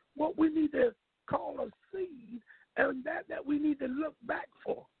determine what we need to call a seed and that we need to look back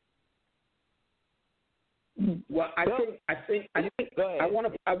for? Well, I think I want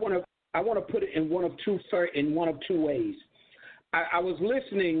to put it in one of two ways. I was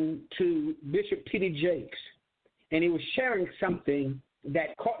listening to Bishop T.D. Jakes, and he was sharing something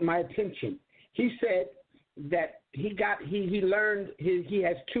that caught my attention. He said that he learned he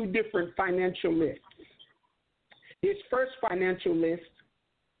has two different financial lists. His first financial list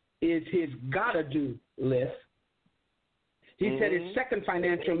is his gotta do list. He said his second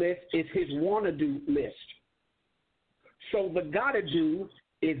financial list is his wanna do list. So the gotta do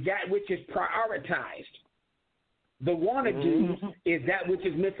is that which is prioritized. The wanna do is that which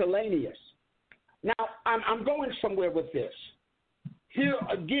is miscellaneous. Now, I'm going somewhere with this. Here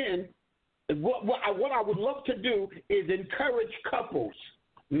again, what I would love to do is encourage couples,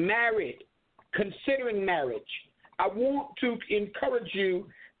 married, considering marriage. I want to encourage you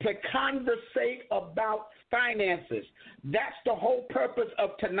to conversate about finances. That's the whole purpose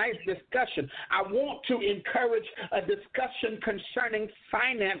of tonight's discussion. I want to encourage a discussion concerning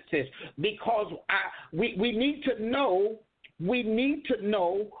finances because we need to know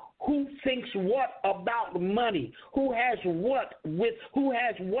who thinks what about money, who has what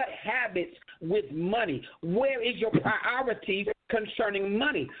habits with money, where is your priority concerning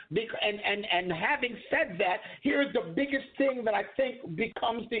money. And having said that, here's the biggest thing that I think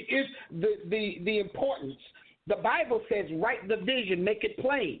becomes the importance. The Bible says, write the vision, make it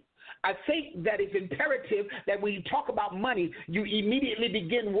plain. I think that it's imperative that when you talk about money, you immediately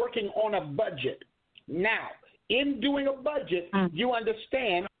begin working on a budget. Now, in doing a budget, you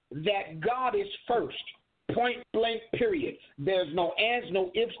understand that God is first. Point blank, period. There's no ands,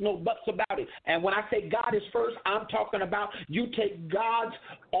 no ifs, no buts about it. And when I say God is first, I'm talking about you take God's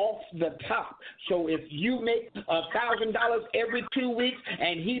off the top. So if you make $1,000 every 2 weeks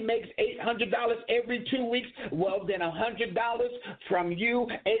and he makes $800 every 2 weeks, well, then $100 from you,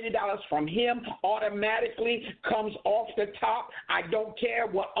 $80 from him automatically comes off the top. I don't care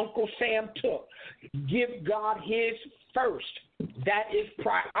what Uncle Sam took. Give God his first. That is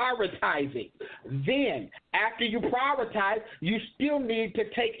prioritizing. Then, after you prioritize, you still need to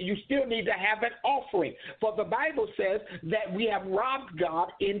have an offering. For the Bible says that we have robbed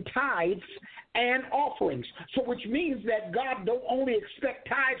God in tithes and offerings. So which means that God don't only expect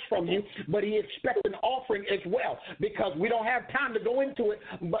tithes from you, but he expects an offering as well, because we don't have time to go into it,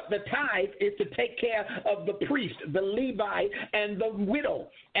 but the tithe is to take care of the priest, the Levi, and the widow,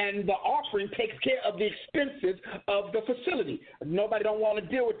 and the offering takes care of the expenses of the facility. Nobody don't want to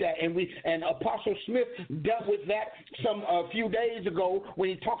deal with that, and Apostle Smith dealt with that a few days ago when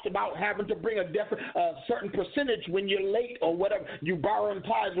he talks about having to bring a certain percentage when you're late or whatever, you borrow in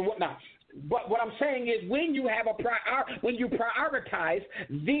tithes and whatnot. But what I'm saying is, when you have when you prioritize,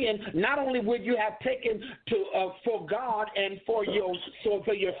 then not only would you have taken for God and for your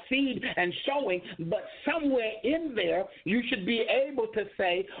seed and sowing, but somewhere in there you should be able to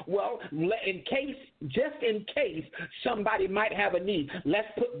say, well, just in case somebody might have a need, let's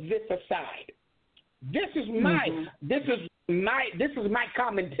put this aside. This is my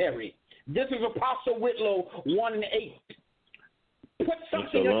commentary. This is Apostle Whitlow 1:8. Put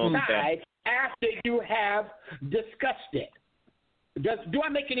something aside after you have discussed it. Do I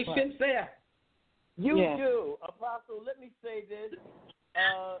make any sense there? You do. Apostle, let me say this.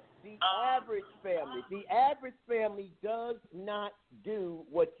 The average family does not do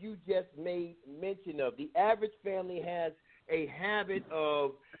what you just made mention of. The average family has a habit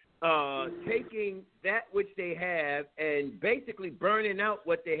of taking that which they have and basically burning out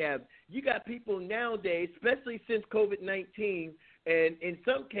what they have. You got people nowadays, especially since COVID-19, and in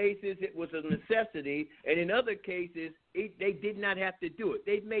some cases it was a necessity, and in other cases they did not have to do it.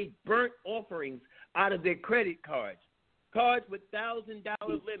 They've made burnt offerings out of their credit cards with $1,000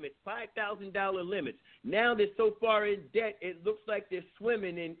 limits, $5,000 limits. Now they're so far in debt, it looks like they're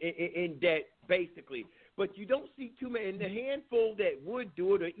swimming in debt, basically. But you don't see too many. And the handful that would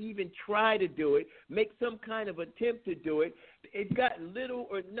do it or even try to do it, make some kind of attempt to do it, it's got little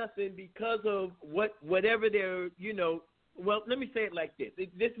or nothing because of whatever they're, well, let me say it like this.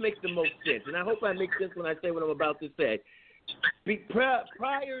 This makes the most sense, and I hope I make sense when I say what I'm about to say. Prior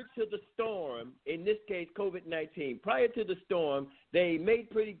to the storm, in this case COVID-19, prior to the storm, they made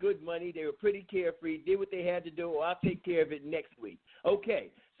pretty good money. They were pretty carefree, did what they had to do, or I'll take care of it next week. Okay,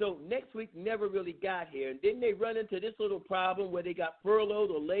 so next week never really got here. And then they run into this little problem where they got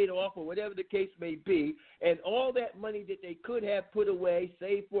furloughed or laid off or whatever the case may be, and all that money that they could have put away,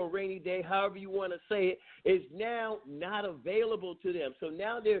 saved for a rainy day, however you want to say it, is now not available to them. So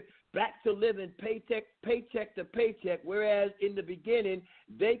now they're back to living paycheck to paycheck, whereas in the beginning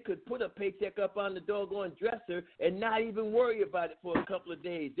they could put a paycheck up on the doggone dresser and not even worry about it for a couple of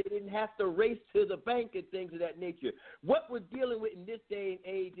days. They didn't have to race to the bank and things of that nature. What we're dealing with in this day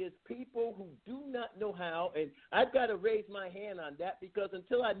and age is people who do not know how, and I've got to raise my hand on that, because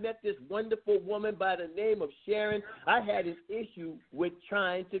until I met this wonderful woman by the name of Sharon, I had an issue with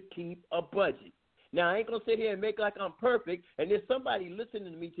trying to keep a budget. Now, I ain't going to sit here and make like I'm perfect, and there's somebody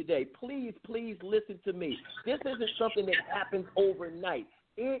listening to me today. Please, please listen to me. This isn't something that happens overnight.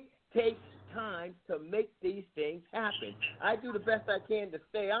 It takes time to make these things happen. I do the best I can to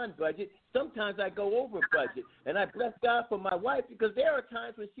stay on budget. Sometimes I go over budget, and I bless God for my wife, because there are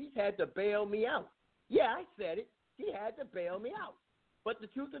times when she's had to bail me out. Yeah, I said it. She had to bail me out. But the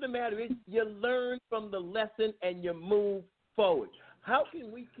truth of the matter is, you learn from the lesson and you move forward. How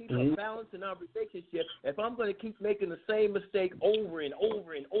can we keep a balance in our relationship if I'm going to keep making the same mistake over and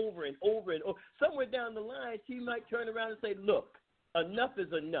over and over and over and over? Somewhere down the line, she might turn around and say, look, enough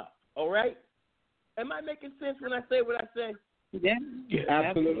is enough, all right? Am I making sense when I say what I say? Yeah,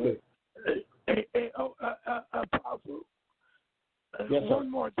 absolutely. Apostle, yes, one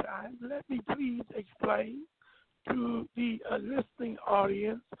more time, let me please explain to the listening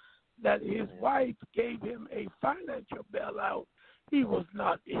audience that his wife gave him a financial bailout. He was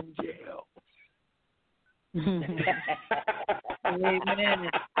not in jail. Amen.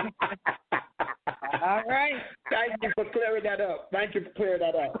 All right. Thank you for clearing that up.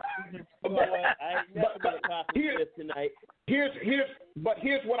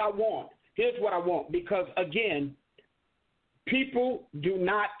 Here's what I want. Because again, people do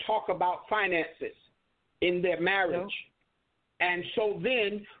not talk about finances in their marriage. No. And so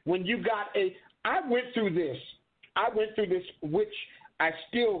then when you got I went through this, which I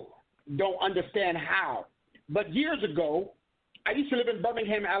still don't understand how. But years ago, I used to live in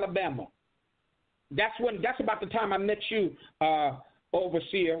Birmingham, Alabama. That's about the time I met you,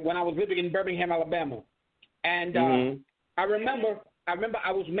 Overseer, when I was living in Birmingham, Alabama. And I remember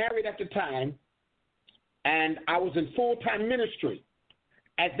I was married at the time, and I was in full-time ministry.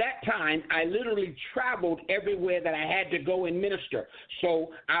 At that time, I literally traveled everywhere that I had to go and minister.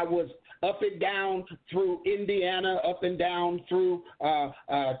 So I was up and down through Indiana, up and down through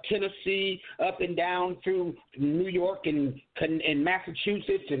Tennessee, up and down through New York and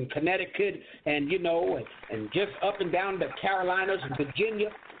Massachusetts and Connecticut, and just up and down the Carolinas and Virginia.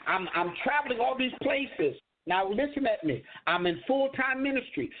 I'm traveling all these places. Now listen at me. I'm in full-time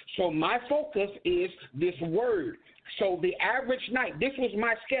ministry, so my focus is this word. So the average night, this was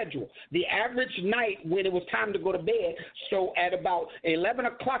my schedule, the average night when it was time to go to bed, so at about 11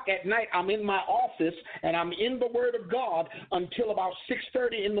 o'clock at night, I'm in my office, and I'm in the Word of God until about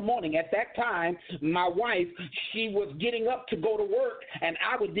 6:30 in the morning. At that time, my wife, she was getting up to go to work, and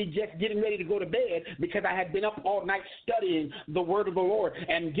I would be just getting ready to go to bed because I had been up all night studying the Word of the Lord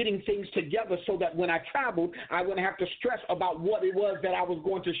and getting things together so that when I traveled, I wouldn't have to stress about what it was that I was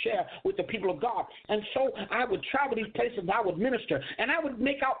going to share with the people of God. And so I would travel these places, I would minister, and I would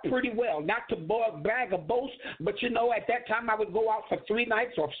make out pretty well, not to brag or boast, but at that time I would go out for 3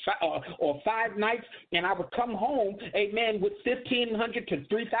 nights or 5 nights, and I would come home, amen, with $1,500 to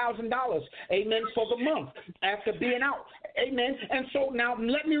 $3,000, amen, for the month after being out, amen. And so now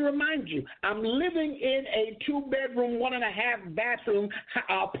let me remind you, I'm living in a 2-bedroom, 1.5-bathroom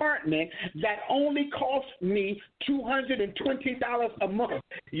apartment that only cost me $220 a month.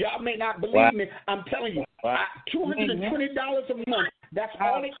 Y'all may not believe me. I'm telling you, $220 a month. That's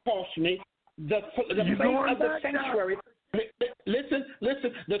all it cost me. The place of the sanctuary. Listen.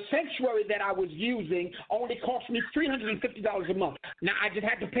 The sanctuary that I was using only cost me $350 a month. Now I just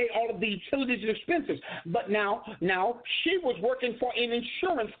had to pay all of the utilities and expenses. But now she was working for an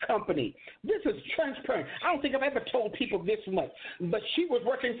insurance company. This is transparent. I don't think I've ever told people this much. But she was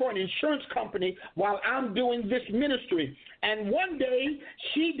working for an insurance company while I'm doing this ministry. And one day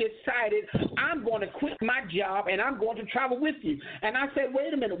she decided, I'm going to quit my job and I'm going to travel with you. And I said,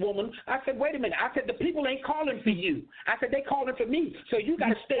 wait a minute, woman. I said, the people ain't calling for you. I said, they calling for me, so you got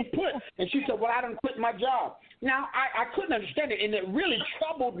to stay put. And she said, well, I done quit my job. Now, I couldn't understand it, and it really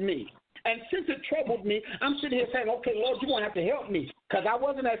troubled me. And since it troubled me, I'm sitting here saying, okay, Lord, you're going to have to help me, because I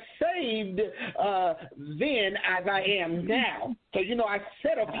wasn't as saved then as I am now. So, I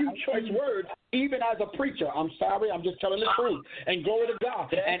said a few choice words, even as a preacher. I'm sorry, I'm just telling the truth. And glory to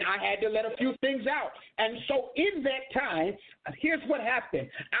God. And I had to let a few things out. And so in that time, here's what happened.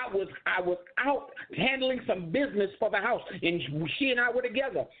 I was out handling some business for the house, and she and I were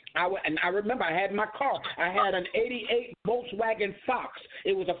together. I remember I had my car. I had an 88 Volkswagen Fox.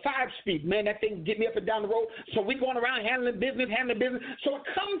 It was a 5-speed. Man, that thing get me up and down the road. So we going around handling business. So I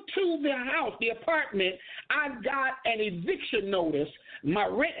come to the house, the apartment. I got an eviction notice. My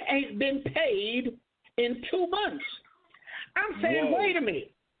rent ain't been paid in 2 months. I'm saying, wait a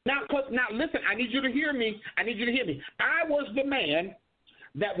minute. Now, listen, I need you to hear me. I was the man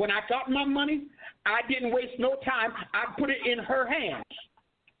that when I got my money, I didn't waste no time. I put it in her hands.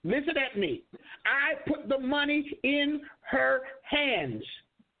 Listen at me. I put the money in her hands.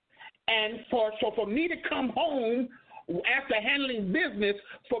 And for me to come home after handling business,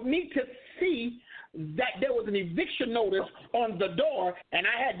 for me to see that there was an eviction notice on the door and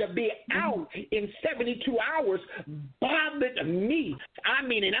I had to be out in 72 hours bothered me. I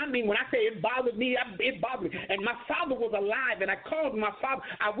mean, when I say it bothered me, it bothered me. And my father was alive, and I called my father.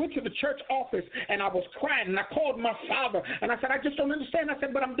 I went to the church office, and I was crying, and I called my father, and I said, I just don't understand. I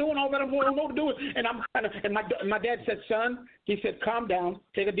said, but I'm doing all that I'm going to do. And my dad said, son, he said, calm down,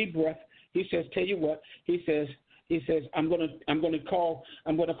 take a deep breath. He says, tell you what, he says, I'm gonna call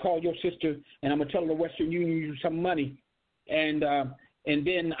your sister, and I'm gonna tell her Western Union you some money, and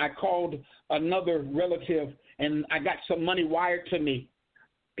then I called another relative, and I got some money wired to me.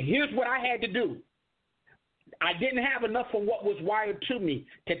 Here's what I had to do. I didn't have enough of what was wired to me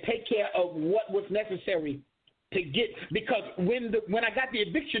to take care of what was necessary to get, because when I got the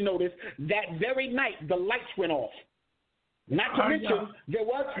eviction notice that very night, the lights went off. Not to mention, there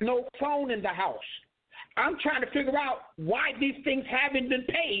was no phone in the house. I'm trying to figure out why these things haven't been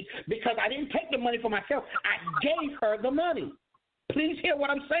paid, because I didn't take the money for myself. I gave her the money. Please hear what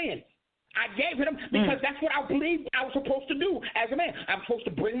I'm saying. I gave her them because that's what I believed I was supposed to do as a man. I'm supposed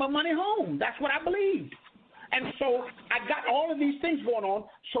to bring my money home. That's what I believed. And so I got all of these things going on.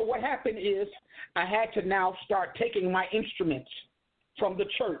 So what happened is I had to now start taking my instruments. from the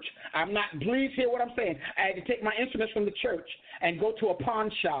church. Please hear what I'm saying. I had to take my instruments from the church and go to a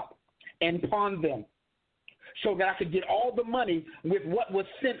pawn shop and pawn them so that I could get all the money with what was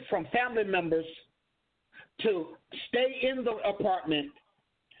sent from family members to stay in the apartment,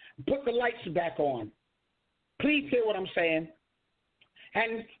 put the lights back on. Please hear what I'm saying.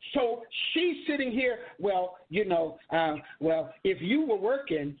 And so she's sitting here, if you were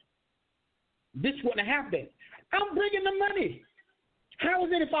working, this wouldn't happen. I'm bringing the money. How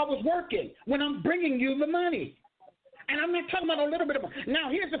is it if I was working when I'm bringing you the money? And I'm not talking about a little bit of money. Now,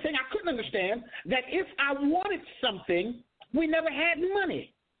 here's the thing I couldn't understand, that if I wanted something, we never had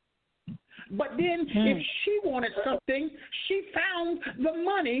money. But then if she wanted something, she found the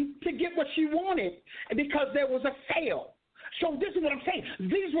money to get what she wanted because there was a sale. So this is what I'm saying.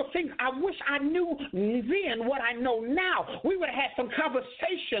 These were things I wish I knew then what I know now. We would have had some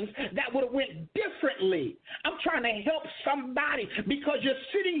conversations that would have went differently. I'm trying to help somebody because you're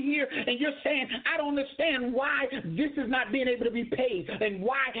sitting here and you're saying, I don't understand why this is not being able to be paid and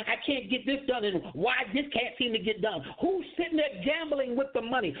why I can't get this done and why this can't seem to get done. Who's sitting there gambling with the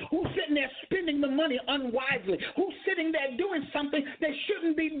money? Who's sitting there spending the money unwisely? Who's sitting there doing something they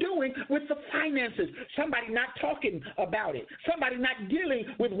shouldn't be doing with the finances? Somebody not talking about it. Somebody not dealing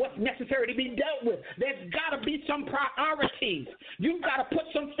with what's necessary to be dealt with. There's got to be some priorities. You've got to put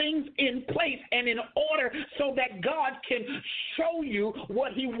some things in place and in order so that God can show you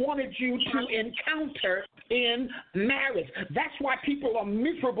what he wanted you to encounter in marriage. That's why people are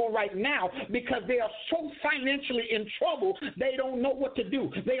miserable right now, because they are so financially in trouble, they don't know what to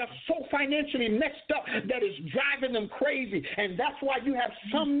do. They are so financially messed up that it's driving them crazy. And that's why you have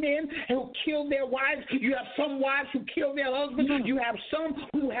some men who kill their wives. You have some wives who kill their husbands. You have some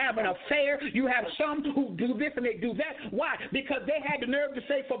who have an affair. You have some who do this and they do that. Why? Because they had the nerve to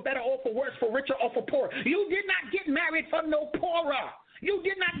say for better or for worse, for richer or for poorer. You did not get married for no poorer. You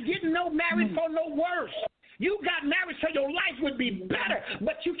did not get married for no worse. You got married so your life would be better,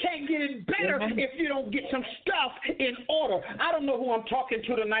 but you can't get it better if you don't get some stuff in order. I don't know who I'm talking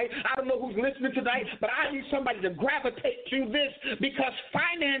to tonight. I don't know who's listening tonight, but I need somebody to gravitate to this, because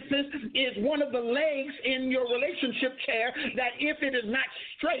finances is one of the legs in your relationship chair that if it is not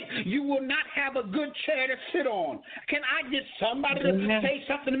straight, you will not have a good chair to sit on. Can I get somebody to say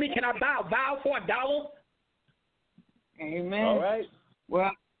something to me? Can I vow for $1? Amen. All right.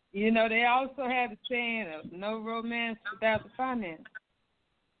 Well, you know, they also have the saying of no romance without the finance.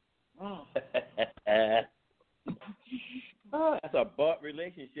 Oh. That's a bought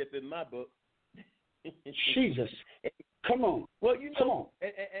relationship in my book. Jesus. Come on. Well, you know, come on.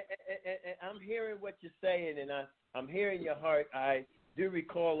 And I'm hearing what you're saying, and I'm hearing your heart. I do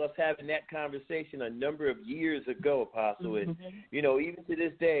recall us having that conversation a number of years ago, Apostle. And, you know, even to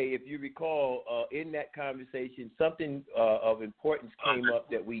this day, if you recall, in that conversation, something of importance came up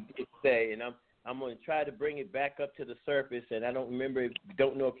that we did say, and I'm going to try to bring it back up to the surface, and I don't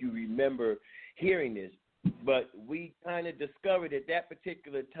know if you remember hearing this, but we kind of discovered at that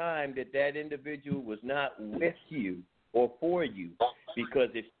particular time that individual was not with you or for you,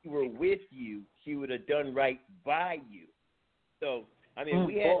 because if she were with you, she would have done right by you. So, I mean,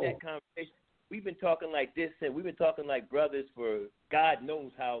 we had that conversation. We've been talking like this, and we've been talking like brothers for God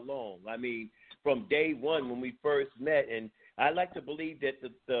knows how long. I mean, from day one when we first met. And I like to believe that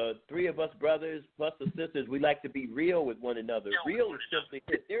the three of us brothers plus the sisters, we like to be real with one another. Real is simply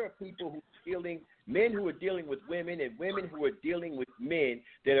that there are people men who are dealing with women and women who are dealing with men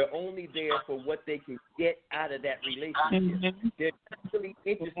that are only there for what they can get out of that relationship. They're not really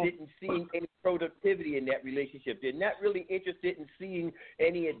interested in seeing any productivity in that relationship. They're not really interested in seeing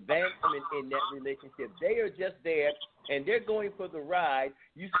any advancement in that relationship. They are just there, and they're going for the ride.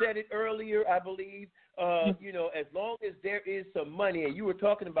 You said it earlier, I believe. You know, as long as there is some money, and you were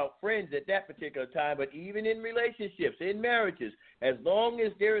talking about friends at that particular time, but even in relationships, in marriages, as long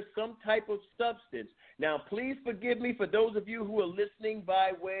as there is some type of substance. Now, please forgive me for those of you who are listening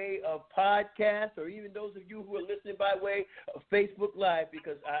by way of podcast, or even those of you who are listening by way of Facebook Live,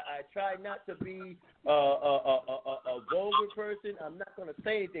 because I try not to be a vulgar person. I'm not going to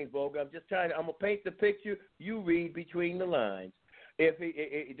say anything vulgar. I'm going to paint the picture. You read between the lines. If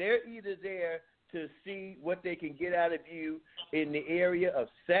they're either there to see what they can get out of you in the area of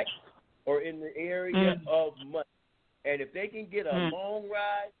sex or in the area of money. And if they can get a long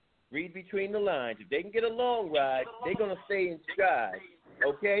ride, read between the lines. If they can get a long ride, they're going to stay in stride,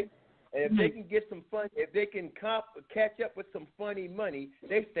 okay? And if they can get some fun, if they can catch up with some funny money,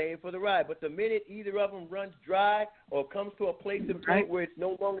 they're staying for the ride. But the minute either of them runs dry or comes to a place and point where it's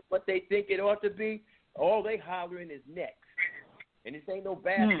no longer what they think it ought to be, all they hollering is next. And this ain't no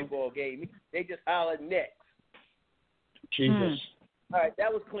basketball game. They just holler next. Jesus. All right,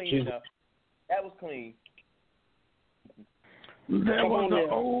 that was clean enough. That was clean. There was an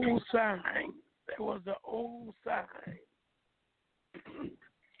old sign.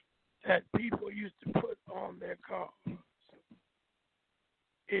 That people used to put on their cars.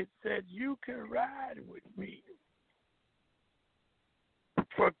 It said, "You can ride with me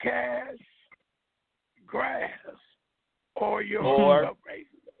for cash, grass, or your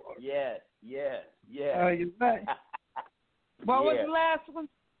salvation." Yes. Oh, you're right. What was the last one?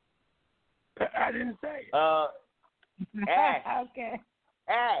 I didn't say it. Ash. Okay.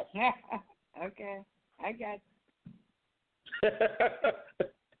 Ash. Okay, I got you.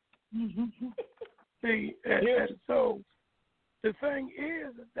 See, and so the thing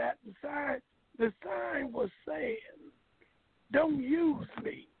is that the sign was saying, "Don't use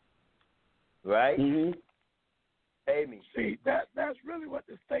me." Right. Mm-hmm. Pay me. See, that's really what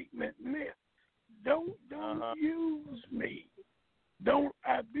the statement meant. Don't use me. Don't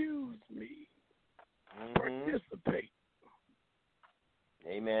abuse me. Participate.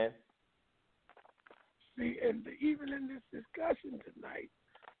 Amen. See, and even in this discussion tonight,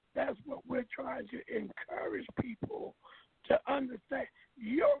 that's what we're trying to encourage people to understand.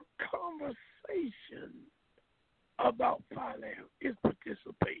 Your conversation about finance is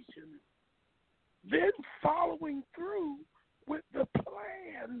participation. Then following through with the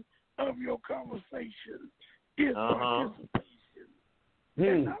plan of your conversation is participation.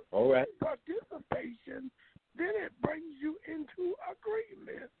 And not only participation, then it brings you into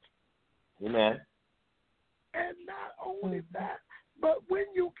agreement. Amen. And not only that, but when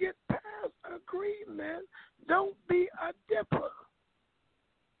you get past agreement, don't be a dipper.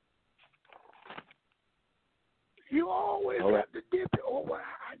 You always have to dip it. Oh, well,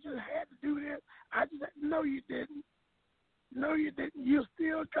 I just had to do this. No, you didn't. No, you didn't. You're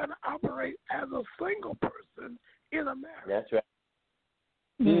still trying to operate as a single person in a marriage. That's right.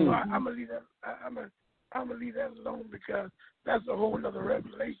 So I'm gonna leave that. I'm gonna leave that alone because that's a whole other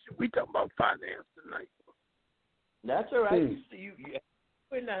revelation. We talking about finance tonight. That's all right.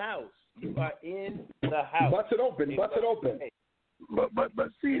 You're in the house. You are in the house. Bust it open. But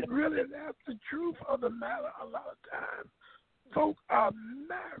see, really, that's the truth of the matter. A lot of times, folk are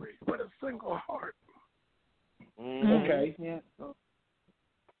married with a single heart. Okay. Yeah.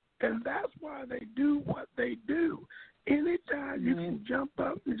 And that's why they do what they do. Anytime you can jump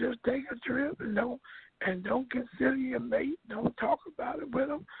up and just take a trip and don't consider your mate, don't talk about it with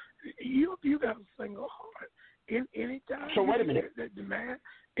them, you got a single heart. Anytime. So wait a minute.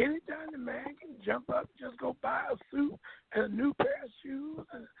 Anytime the man can jump up, just go buy a suit and a new pair of shoes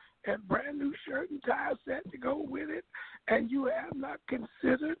and a brand new shirt and tie set to go with it, and you have not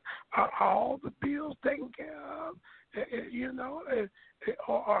considered all the bills taken care of,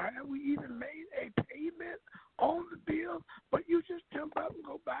 or have we even made a payment on the bill? But you just jump up and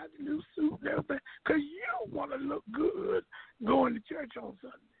go buy the new suit and everything because you want to look good going to church on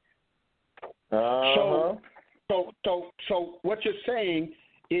Sunday. So what you're saying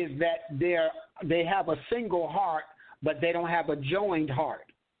is that they have a single heart, but they don't have a joined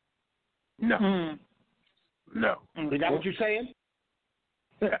heart. No. No. Is that what you're saying?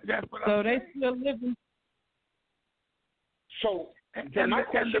 That's what I'm saying. They still living. So my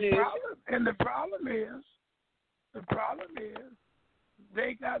question is, the problem is,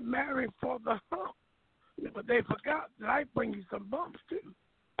 they got married for the hump, but they forgot that I bring you some bumps too.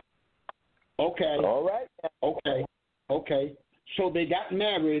 Okay. All right. Okay. So they got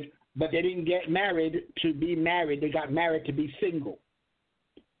married, but they didn't get married to be married. They got married to be single.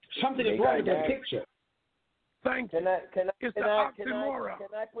 Something is wrong with that picture. Thank you. Can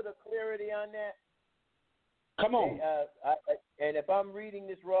I put a clarity on that? Come on. And if I'm reading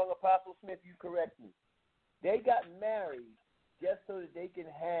this wrong, Apostle Smith, you correct me. They got married just so that they can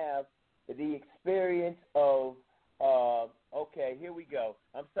have the experience of, okay, here we go.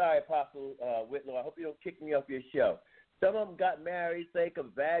 I'm sorry, Apostle Whitlow. I hope you don't kick me off your show. Some of them got married for the sake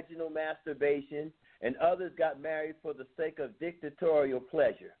of vaginal masturbation, and others got married for the sake of dictatorial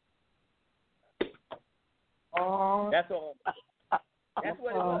pleasure. That's all. That's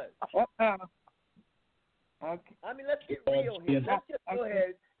what it was. Okay. I mean, let's get real here. Let's just go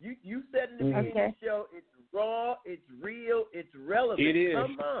ahead. You said in the beginning of the show, it's raw, it's real, it's relevant. It is.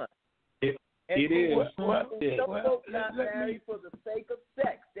 Come on. It is. Some folks got married for the sake of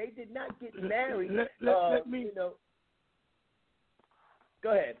sex. They did not get married.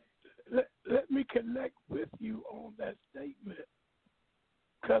 Go ahead. Let me connect with you on that statement.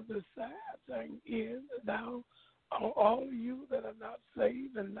 Because the sad thing is, now, all of you that are not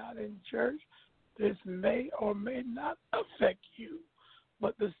saved and not in church, this may or may not affect you.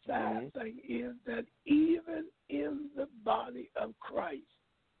 But the sad thing is that even in the body of Christ,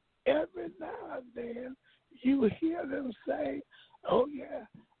 every now and then you hear them say, oh, yeah,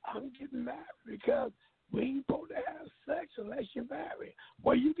 I'm getting married because we ain't supposed to have sex unless you're married.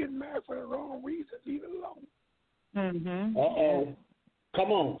 Well, you get married for the wrong reasons, leave it alone. Mm-hmm. Uh-oh.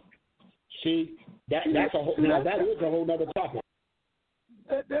 Come on. See, that is a whole other topic.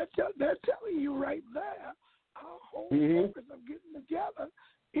 They're telling you right there, our whole purpose of getting together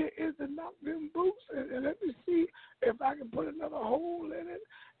is to knock them boots and let me see if I can put another hole in it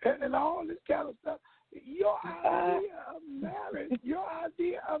and all this kind of stuff. Your idea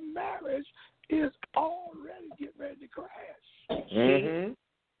of marriage is already getting ready to crash. Mm-hmm.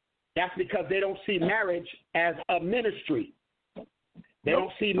 That's because they don't see marriage as a ministry. They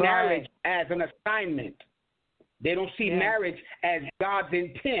don't see marriage as an assignment. They don't see marriage as God's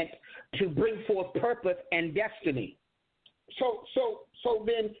intent to bring forth purpose and destiny. So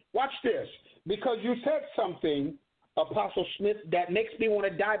then watch this, because you said something, Apostle Smith, that makes me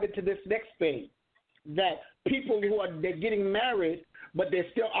want to dive into this next thing, that people they're getting married, but they're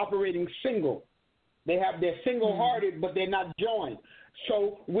still operating single. They're single-hearted, but they're not joined.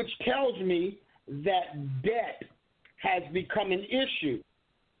 So, which tells me that debt has become an issue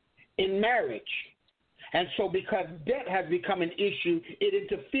in marriage. And so because debt has become an issue, it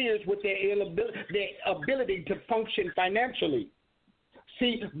interferes with their ability to function financially.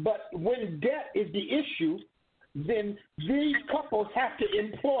 See, but when debt is the issue, then these couples have to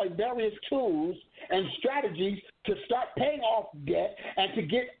employ various tools and strategies to start paying off debt and to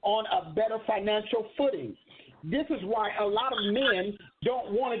get on a better financial footing. This is why a lot of men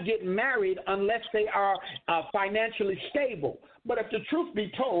don't want to get married unless they are financially stable. But if the truth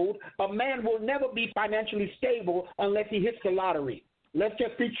be told, a man will never be financially stable unless he hits the lottery. Let's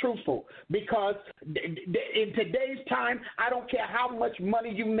just be truthful, because in today's time, I don't care how much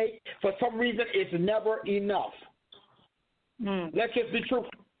money you make, for some reason it's never enough. Let's just be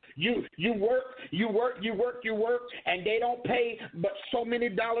truthful. You work, and they don't pay but so many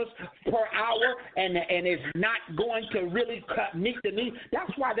dollars per hour, and it's not going to really meet the need.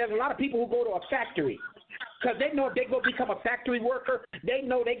 That's why there's a lot of people who go to a factory, because they know if they go become a factory worker, they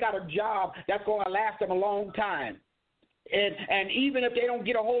know they got a job that's going to last them a long time. And even if they don't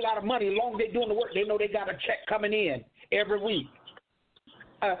get a whole lot of money, as long as they're doing the work, they know they got a check coming in every week.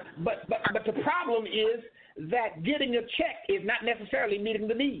 But the problem is that getting a check is not necessarily meeting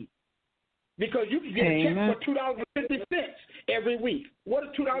the need, because you can get a check for $2.50 every week. What is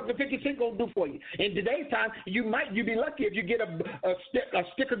 $2.50 going to do for you? In today's time, you be lucky if you get a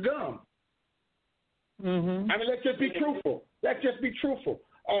stick of gum. I mean, let's just be truthful.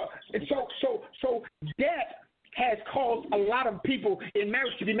 And so debt has caused a lot of people in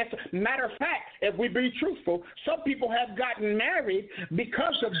marriage to be messed up. Matter of fact, if we be truthful, some people have gotten married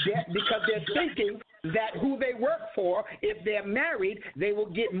because of debt, because they're thinking that who they work for, if they're married, they will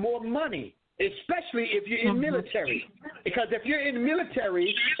get more money, especially if you're in military. Because if you're in the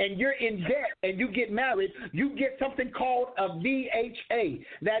military and you're in debt and you get married, you get something called a VHA.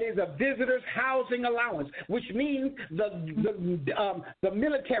 That is a visitor's housing allowance, which means the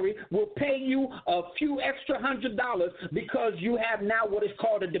military will pay you a few extra $100 because you have now what is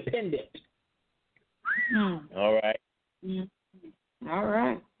called a dependent. All right. All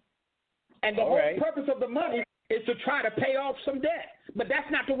right. And the whole purpose of the money is to try to pay off some debt. But that's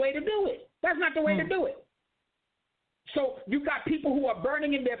not the way to do it. So you got people who are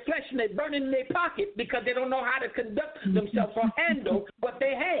burning in their flesh and they're burning in their pocket because they don't know how to conduct themselves or handle what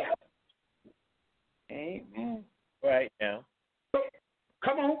they have. Amen. Right now. So,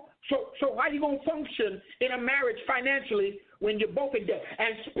 come on. So how you going to function in a marriage financially when you're both in debt?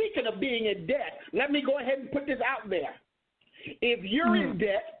 And speaking of being in debt, let me go ahead and put this out there. If you're in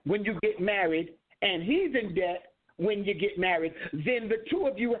debt when you get married and he's in debt when you get married, then the two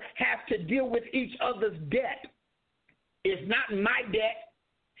of you have to deal with each other's debt. It's not my debt.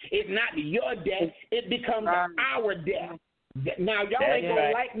 It's not your debt. It becomes our debt. Now, y'all ain't going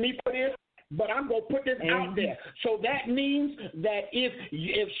to like me for this, but I'm going to put this out there. So that means that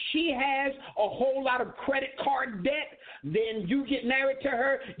if she has a whole lot of credit card debt, then you get married to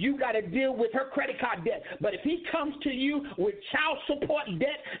her, you got to deal with her credit card debt. But if he comes to you with child support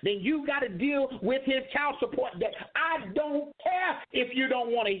debt, then you got to deal with his child support debt. I don't care if you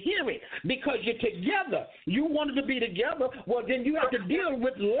don't want to hear it, because you're together. You wanted to be together, well, then you have to deal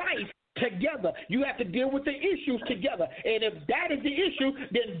with life together. You have to deal with the issues together. And if that is the issue,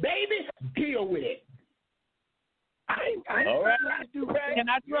 then baby, deal with it. I ain't got nothing to do with that. Can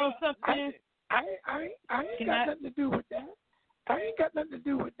I throw something in? I ain't got nothing to do with that. I ain't got nothing to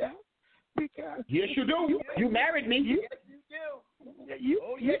do with that. Because yes, you do. You married me. Yes, you do. You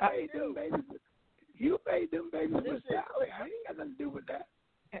made them babies. You made them babies with Sally. I ain't got nothing to do with that.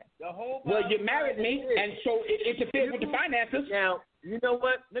 Well, you married me, and so it interferes with the finances. Now, you know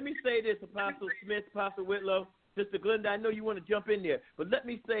what? Let me say this, Apostle Smith, Apostle Whitlow, Sister Glenda, I know you want to jump in there, but let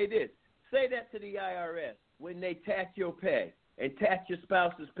me say this. Say that to the IRS when they tax your pay and tax your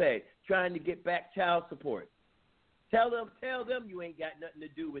spouse's pay, trying to get back child support. Tell them you ain't got nothing to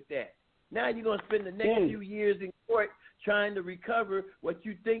do with that. Now you're going to spend the next few years in court trying to recover what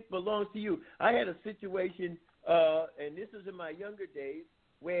you think belongs to you. I had a situation, and this is in my younger days,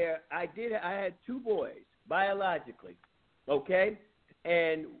 where I had two boys biologically, okay?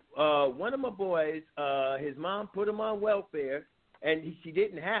 And one of my boys, his mom put him on welfare, and she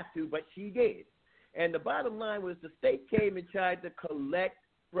didn't have to, but she did. And the bottom line was the state came and tried to collect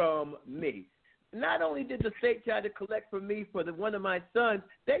from me. Not only did the state try to collect from me for one of my sons,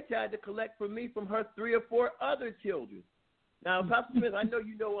 they tried to collect from me from her 3 or 4 other children. Now, Pastor Smith, I know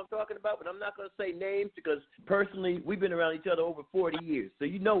you know what I'm talking about, but I'm not going to say names because personally we've been around each other over 40 years, so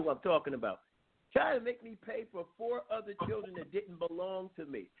you know what I'm talking about. Try to make me pay for 4 other children that didn't belong to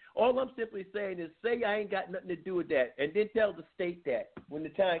me. All I'm simply saying is say I ain't got nothing to do with that, and then tell the state that when the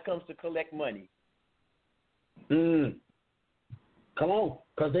time comes to collect money. Come on,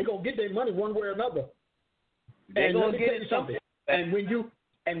 because they're going to get their money one way or another. They're going to get it something. And when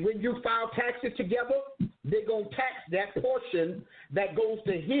you file taxes together, they're going to tax that portion that goes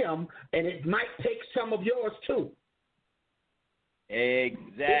to him, and it might take some of yours too. Exactly.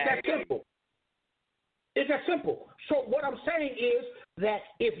 It's that simple. It's that simple. So what I'm saying is that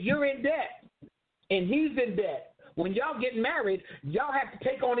if you're in debt and he's in debt, when y'all get married, y'all have to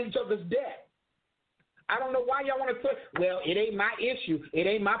take on each other's debt. I don't know why y'all want to put, well, it ain't my issue. It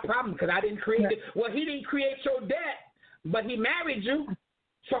ain't my problem because I didn't create it. Well, he didn't create your debt, but he married you.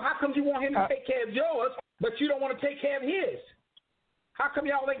 So how come you want him to take care of yours, but you don't want to take care of his? How come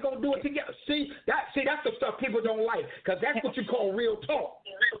y'all ain't going to do it together? See, that's the stuff people don't like because that's what you call real talk.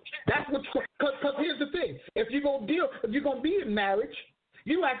 That's what, because here's the thing. If you're going to be in marriage,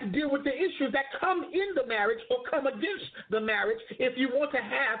 you have to deal with the issues that come in the marriage or come against the marriage if you want to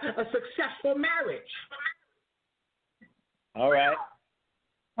have a successful marriage. All right.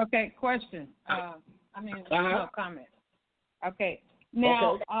 Okay, question. No comment. Okay.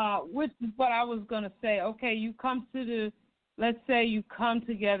 Now, which is what I was going to say. Okay, let's say you come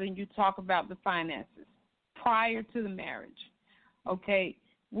together and you talk about the finances prior to the marriage. Okay,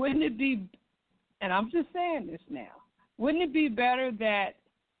 wouldn't it be, and I'm just saying this now, wouldn't it be better that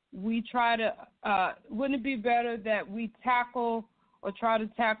we try to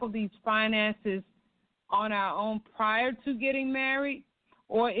tackle these finances on our own prior to getting married?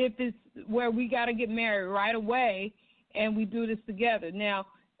 Or if it's where we got to get married right away and we do this together. Now,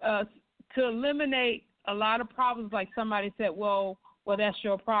 to eliminate a lot of problems, like somebody said, well, that's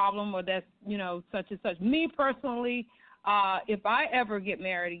your problem or that's, such and such. Me personally, if I ever get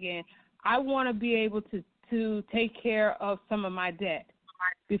married again, I want to be able to take care of some of my debt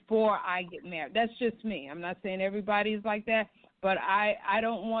before I get married. That's just me. I'm not saying everybody is like that, but I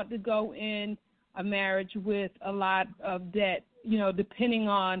don't want to go in a marriage with a lot of debt, depending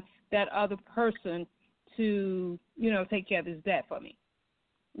on that other person to, take care of this debt for me.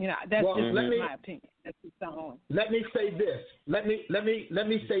 That's just my opinion. That's just something. Let me say this. Let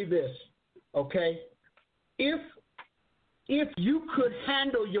me say this. Okay, if you could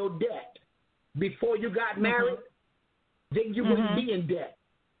handle your debt before you got married, then you wouldn't be in debt.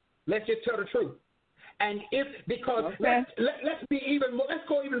 Let's just tell the truth. And let's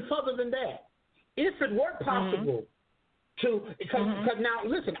go even further than that. If it were possible because now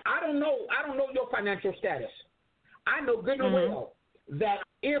listen, I don't know your financial status. I know good and well that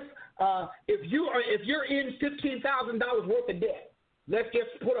if you're in $15,000 worth of debt, let's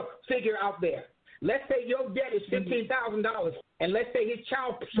just put a figure out there. Let's say your debt is $15,000, and let's say his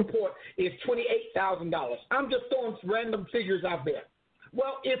child support is $28,000. I'm just throwing random figures out there.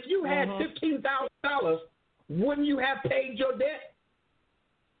 Well, if you had $15,000, wouldn't you have paid your debt?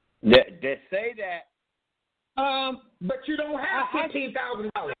 They say that. But you don't have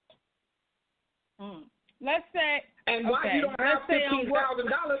 $15,000. Let's say. And while you don't have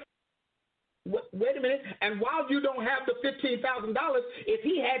 $15,000, wait a minute. And while you don't have the $15,000, if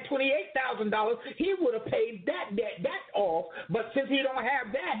he had $28,000, he would have paid that debt off. But since he don't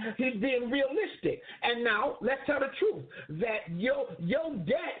have that, he's being realistic. And now let's tell the truth that your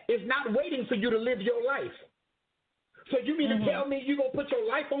debt is not waiting for you to live your life. So you mean to tell me you're gonna put your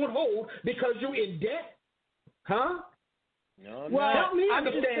life on hold because you're in debt? Huh? No, well, help me I'm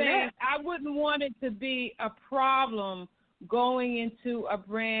just understand saying, that. I wouldn't want it to be a problem going into a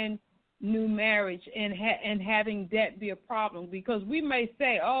brand new marriage and having debt be a problem, because we may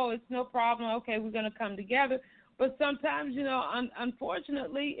say, oh, it's no problem, okay, we're going to come together, but sometimes,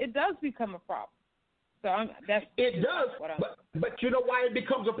 unfortunately, it does become a problem. So it does, but you know why it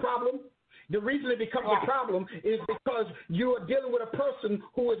becomes a problem? The reason it becomes a problem is because you are dealing with a person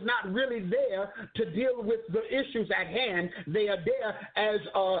who is not really there to deal with the issues at hand. They are there, as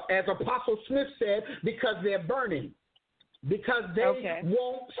Apostle Smith said, because they're burning. Because they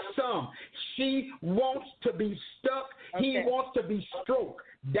want some. She wants to be stuck. Okay. He wants to be stroked.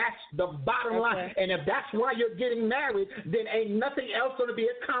 That's the bottom line. And if that's why you're getting married, then ain't nothing else going to be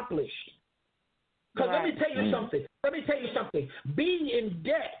accomplished. Because let me tell you something. Being in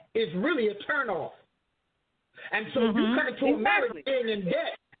debt is really a turnoff. And so you come into a marriage being in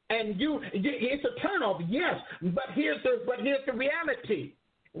debt, and it's a turnoff, yes. But here's the reality,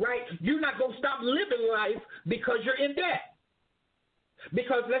 right? You're not going to stop living life because you're in debt.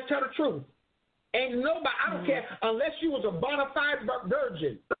 Because let's tell the truth. Ain't nobody, I don't care, unless you was a bona fide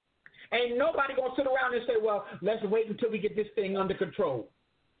virgin, ain't nobody going to sit around and say, well, let's wait until we get this thing under control.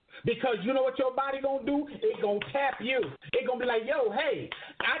 Because you know what your body going to do? It's going to tap you. It's going to be like, yo, hey,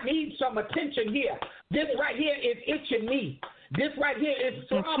 I need some attention here. This right here is itching me. This right here is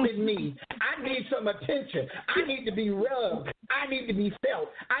throbbing me. I need some attention. I need to be rubbed. I need to be felt.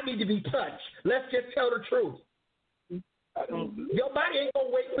 I need to be touched. Let's just tell the truth. Your body ain't going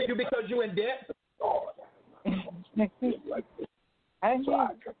to wait for you because you're in debt.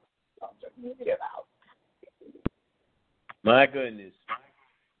 My goodness.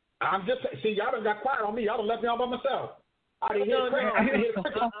 I'm just, see, y'all done got quiet on me. Y'all done left me all by myself. I didn't hear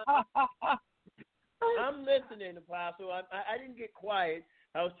I'm listening, Apostle. I didn't get quiet.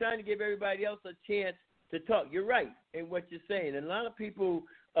 I was trying to give everybody else a chance to talk. You're right in what you're saying. And a lot of people,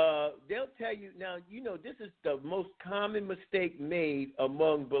 they'll tell you, now, this is the most common mistake made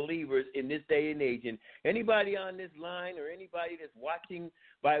among believers in this day and age. And anybody on this line or anybody that's watching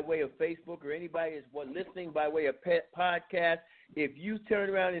by way of Facebook or anybody that's listening by way of podcast, if you turn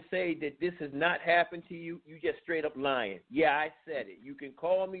around and say that this has not happened to you, you just straight up lying. Yeah, I said it. You can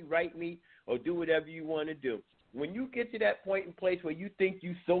call me, write me, or do whatever you want to do. When you get to that point in place where you think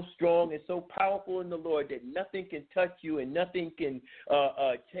you're so strong and so powerful in the Lord that nothing can touch you and nothing can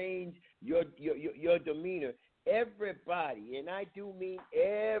change your demeanor, everybody, and I do mean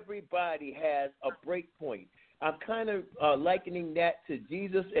everybody, has a break point. I'm kind of likening that to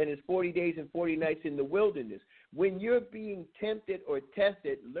Jesus and his 40 days and 40 nights in the wilderness. When you're being tempted or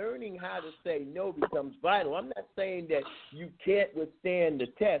tested, learning how to say no becomes vital. I'm not saying that you can't withstand the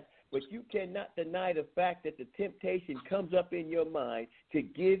test, but you cannot deny the fact that the temptation comes up in your mind to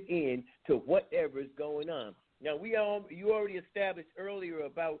give in to whatever is going on. Now, you already established earlier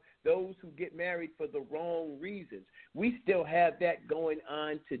about those who get married for the wrong reasons. We still have that going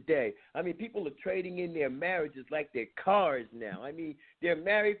on today. I mean, people are trading in their marriages like they're cars now. I mean, they're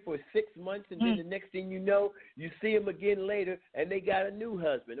married for 6 months, and then the next thing you know, you see them again later, and they got a new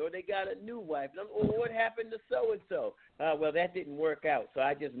husband or they got a new wife. And what happened to so-and-so? Well, that didn't work out, so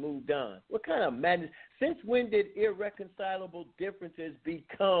I just moved on. What kind of madness? Since when did irreconcilable differences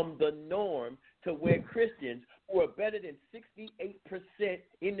become the norm to where Christians who are better than 68%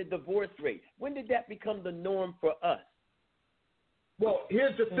 in the divorce rate? When did that become the norm for us? Well,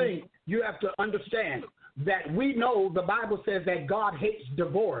 here's the thing. You have to understand that we know the Bible says that God hates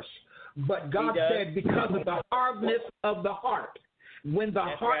divorce, but God said because of the hardness of the heart. When the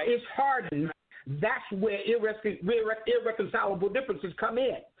heart is hardened, that's where irreconcilable differences come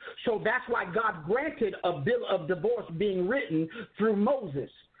in. So that's why God granted a bill of divorce being written through Moses,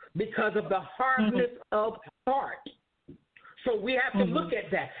 because of the hardness of heart. So we have to look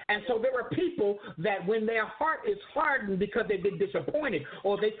at that. And so there are people that when their heart is hardened because they've been disappointed,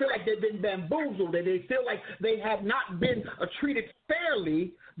 or they feel like they've been bamboozled, or they feel like they have not been treated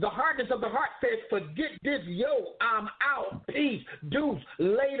fairly, the hardness of the heart says, forget this, yo, I'm out, peace, deuce,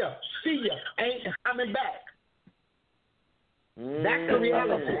 later, see ya, ain't coming back. That's the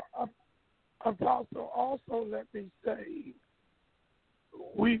reality. Apostle, also let me say,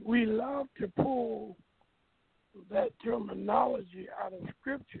 we love to pull that terminology out of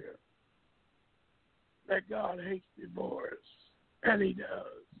Scripture that God hates divorce, and he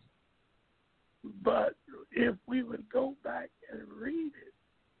does. But if we would go back and read it,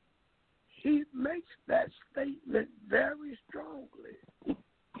 he makes that statement very strongly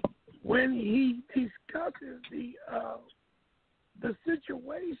when he discusses the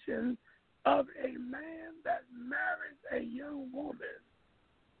situation of a man that marries a young woman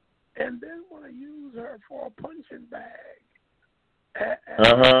and then want to use her for a punching bag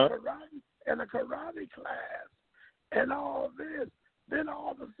and a karate class and all this. Then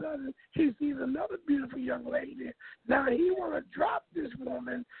all of a sudden, he sees another beautiful young lady. Now he want to drop this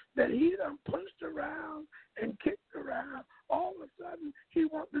woman that he done punched around and kicked around. All of a sudden, he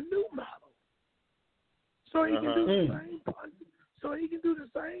wants the new model. So he can do the same punching. So he can do the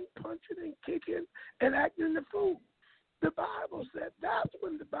same punching and kicking and acting the fool. The Bible said, that's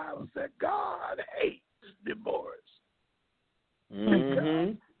when the Bible said God hates divorce.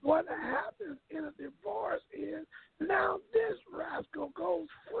 Because what happens in a divorce is now this rascal goes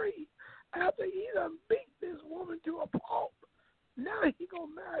free after he done beat this woman to a pulp. Now he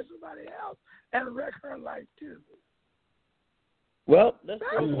gonna marry somebody else and wreck her life too. Well, let's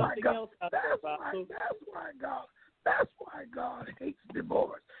throw something else out there, Apostle. That's why God hates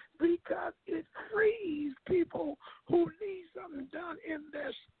divorce, because it frees people who need something done in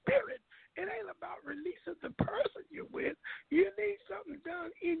their spirit. It ain't about releasing the person you're with. You need something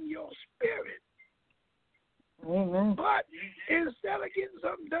done in your spirit. Amen. But instead of getting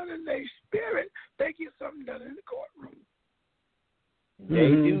something done in their spirit, they get something done in the courtroom. They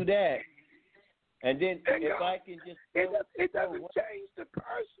do that. And then if God, I can just... It doesn't change the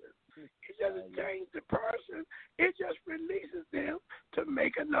person. It doesn't change the person. It just releases them to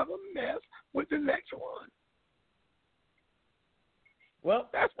make another mess with the next one. Well,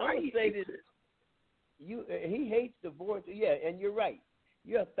 that's I'm why going to say this. He hates divorce. Yeah, and you're right.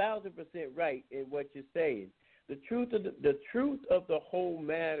 You're 1,000% right in what you're saying. The truth of the whole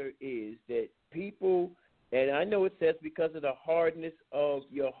matter is that people, and I know it says because of the hardness of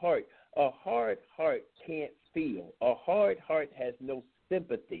your heart. A hard heart can't feel. A hard heart has no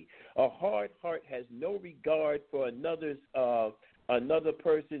sympathy. A hard heart has no regard for another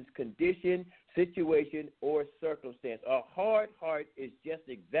person's condition, situation, or circumstance. A hard heart is just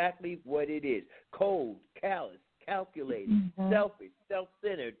exactly what it is: cold, callous, calculated, selfish,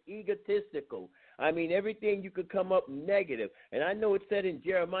 self-centered, egotistical. I mean, everything you could come up negative. And I know it said in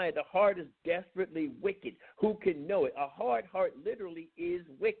Jeremiah, the heart is desperately wicked. Who can know it? A hard heart literally is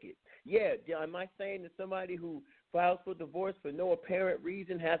wicked. Yeah, am I saying that somebody who files for divorce for no apparent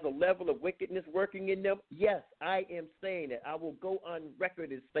reason has a level of wickedness working in them? Yes, I am saying that. I will go on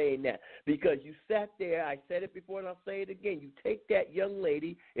record as saying that, because you sat there. I said it before and I'll say it again. You take that young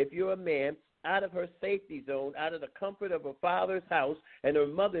lady, if you're a man, out of her safety zone, out of the comfort of her father's house and her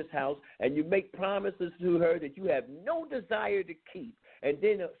mother's house, and you make promises to her that you have no desire to keep. And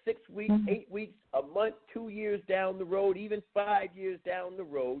then 6 weeks, 8 weeks, a month, 2 years down the road, even 5 years down the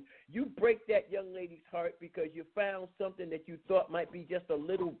road, you break that young lady's heart because you found something that you thought might be just a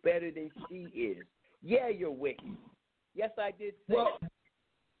little better than she is. Yeah, you're wicked. Yes, I did say that.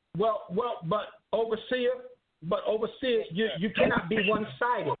 Well, but overseer, you cannot be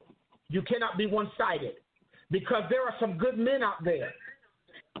one-sided. You cannot be one-sided, because there are some good men out there.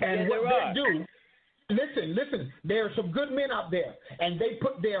 And what they do, listen, there are some good men out there, and they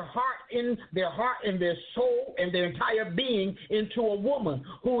put their heart and their soul and their entire being into a woman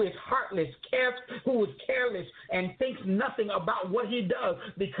who is heartless, who is careless, and thinks nothing about what he does,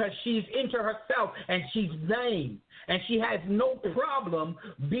 because she's into herself and she's vain, and she has no problem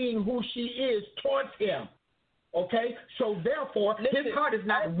being who she is towards him. Okay, so therefore, his heart is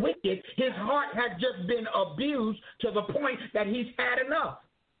not wicked. His heart has just been abused to the point that he's had enough.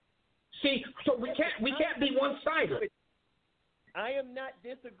 See, so we can't be one-sided. I am not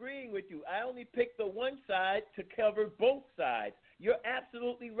disagreeing with you. I only picked the one side to cover both sides. You're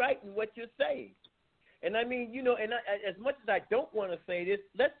absolutely right in what you're saying. And I mean, as much as I don't want to say this,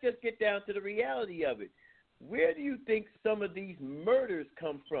 let's just get down to the reality of it. Where do you think some of these murders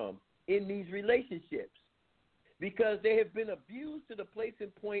come from in these relationships? Because they have been abused to the place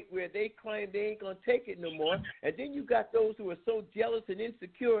and point where they claim they ain't going to take it no more. And then you got those who are so jealous and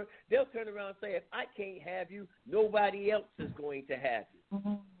insecure, they'll turn around and say, if I can't have you, nobody else is going to have you.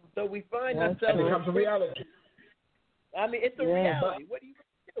 Mm-hmm. So we find ourselves... It becomes a reality. I mean, it's a reality. What are you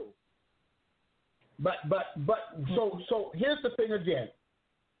going to do? So here's the thing again.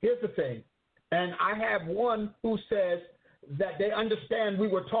 Here's the thing. And I have one who says that they understand we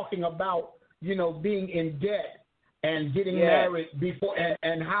were talking about, being in debt and getting married before,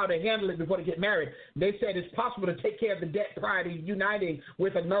 and how to handle it before they get married. They said it's possible to take care of the debt prior to uniting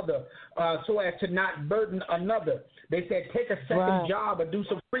with another, so as to not burden another. They said take a second job or do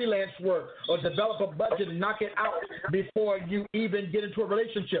some freelance work or develop a budget and knock it out before you even get into a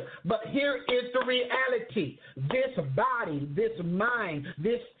relationship. But here is the reality. This body, this mind,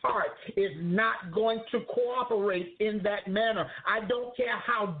 this heart is not going to cooperate in that manner. I don't care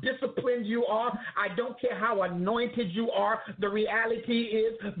how disciplined you are. I don't care how anointed you are. The reality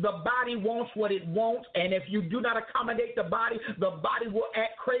is the body wants what it wants, and if you do not accommodate the body will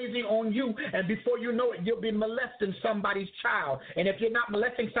act crazy on you, and before you know it, you'll be molesting somebody's child. And if you're not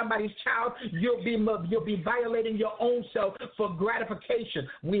molesting somebody's child, you'll be violating your own self for gratification.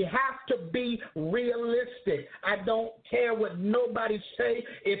 We have to be realistic. I don't care what nobody say.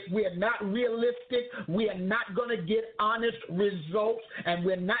 If we're not realistic, we are not going to get honest results, and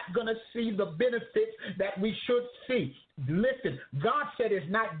we're not going to see the benefits that we should see. Listen, God said it's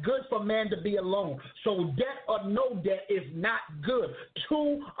not good for man to be alone. So debt or no debt is not good.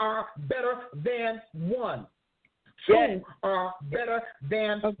 Two are better than one. Two are better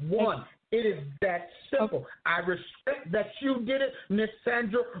than one. It is that simple. I respect that you did it, Miss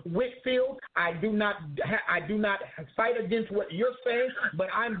Sandra Whitfield. I do not fight against what you're saying, but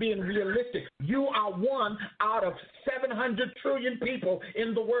I'm being realistic. You are one out of 700 trillion people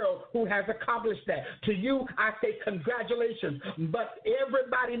in the world who has accomplished that. To you, I say congratulations. But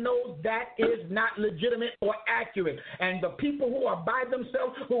everybody knows that is not legitimate or accurate. And the people who are by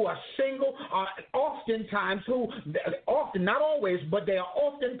themselves, who are single, are oftentimes not always, but they are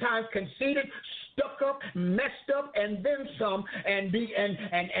oftentimes conceited, stuck up, messed up, and then some, and they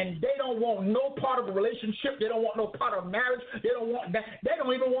don't want no part of a relationship. They don't want no part of marriage. They don't want that. They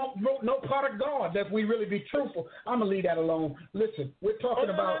don't even want no part of God. If we really be truthful, I'm gonna leave that alone. Listen, we're talking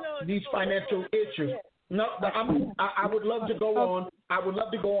about these financial issues. No, I would love to go on. I would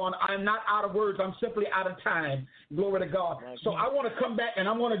love to go on. I'm not out of words. I'm simply out of time. Glory to God. So I want to come back, and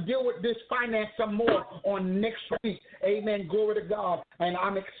I'm going to deal with this finance some more on next week. Amen. Glory to God. And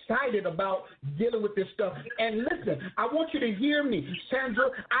I'm excited about dealing with this stuff. And listen, I want you to hear me. Sandra,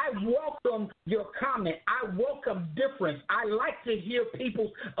 I welcome your comment. I welcome difference. I like to hear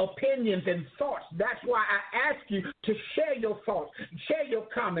people's opinions and thoughts. That's why I ask you to share your thoughts, share your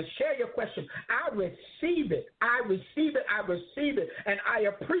comments, share your questions. I receive it. I receive it. I receive it. And I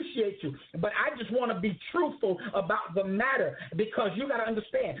appreciate you. But I just want to be truthful about the matter, because you got to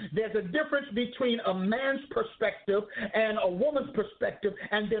understand there's a difference between a man's perspective and a woman's perspective,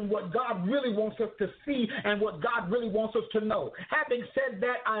 and then what God really wants us to see and what God really wants us to know. Having said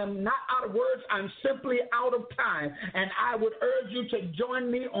that, I am not out of words. I'm simply out of time. And I would urge you to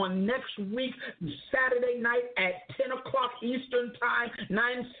join me on next week, Saturday night at 10 o'clock Eastern Time,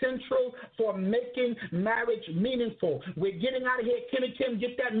 9 Central, for Making Marriage Meaningful. We're getting out of here. Kim,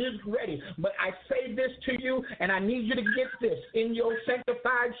 get that music ready. But I say this to you, and I need you to get this in your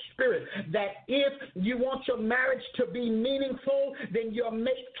sanctified spirit, that if you want your marriage to be meaningful, then your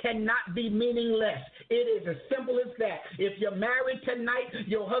mate cannot be meaningless. It is as simple as that. If you're married tonight,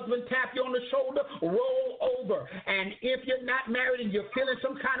 your husband tap you on the shoulder, roll over. And if you're not married and you're feeling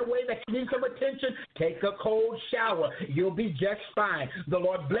some kind of way that you need some attention, take a cold shower. You'll be just fine. The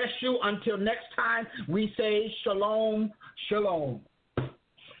Lord bless you. Until next time, we say shalom, shalom.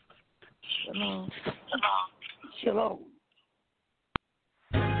 Shalom. Shalom.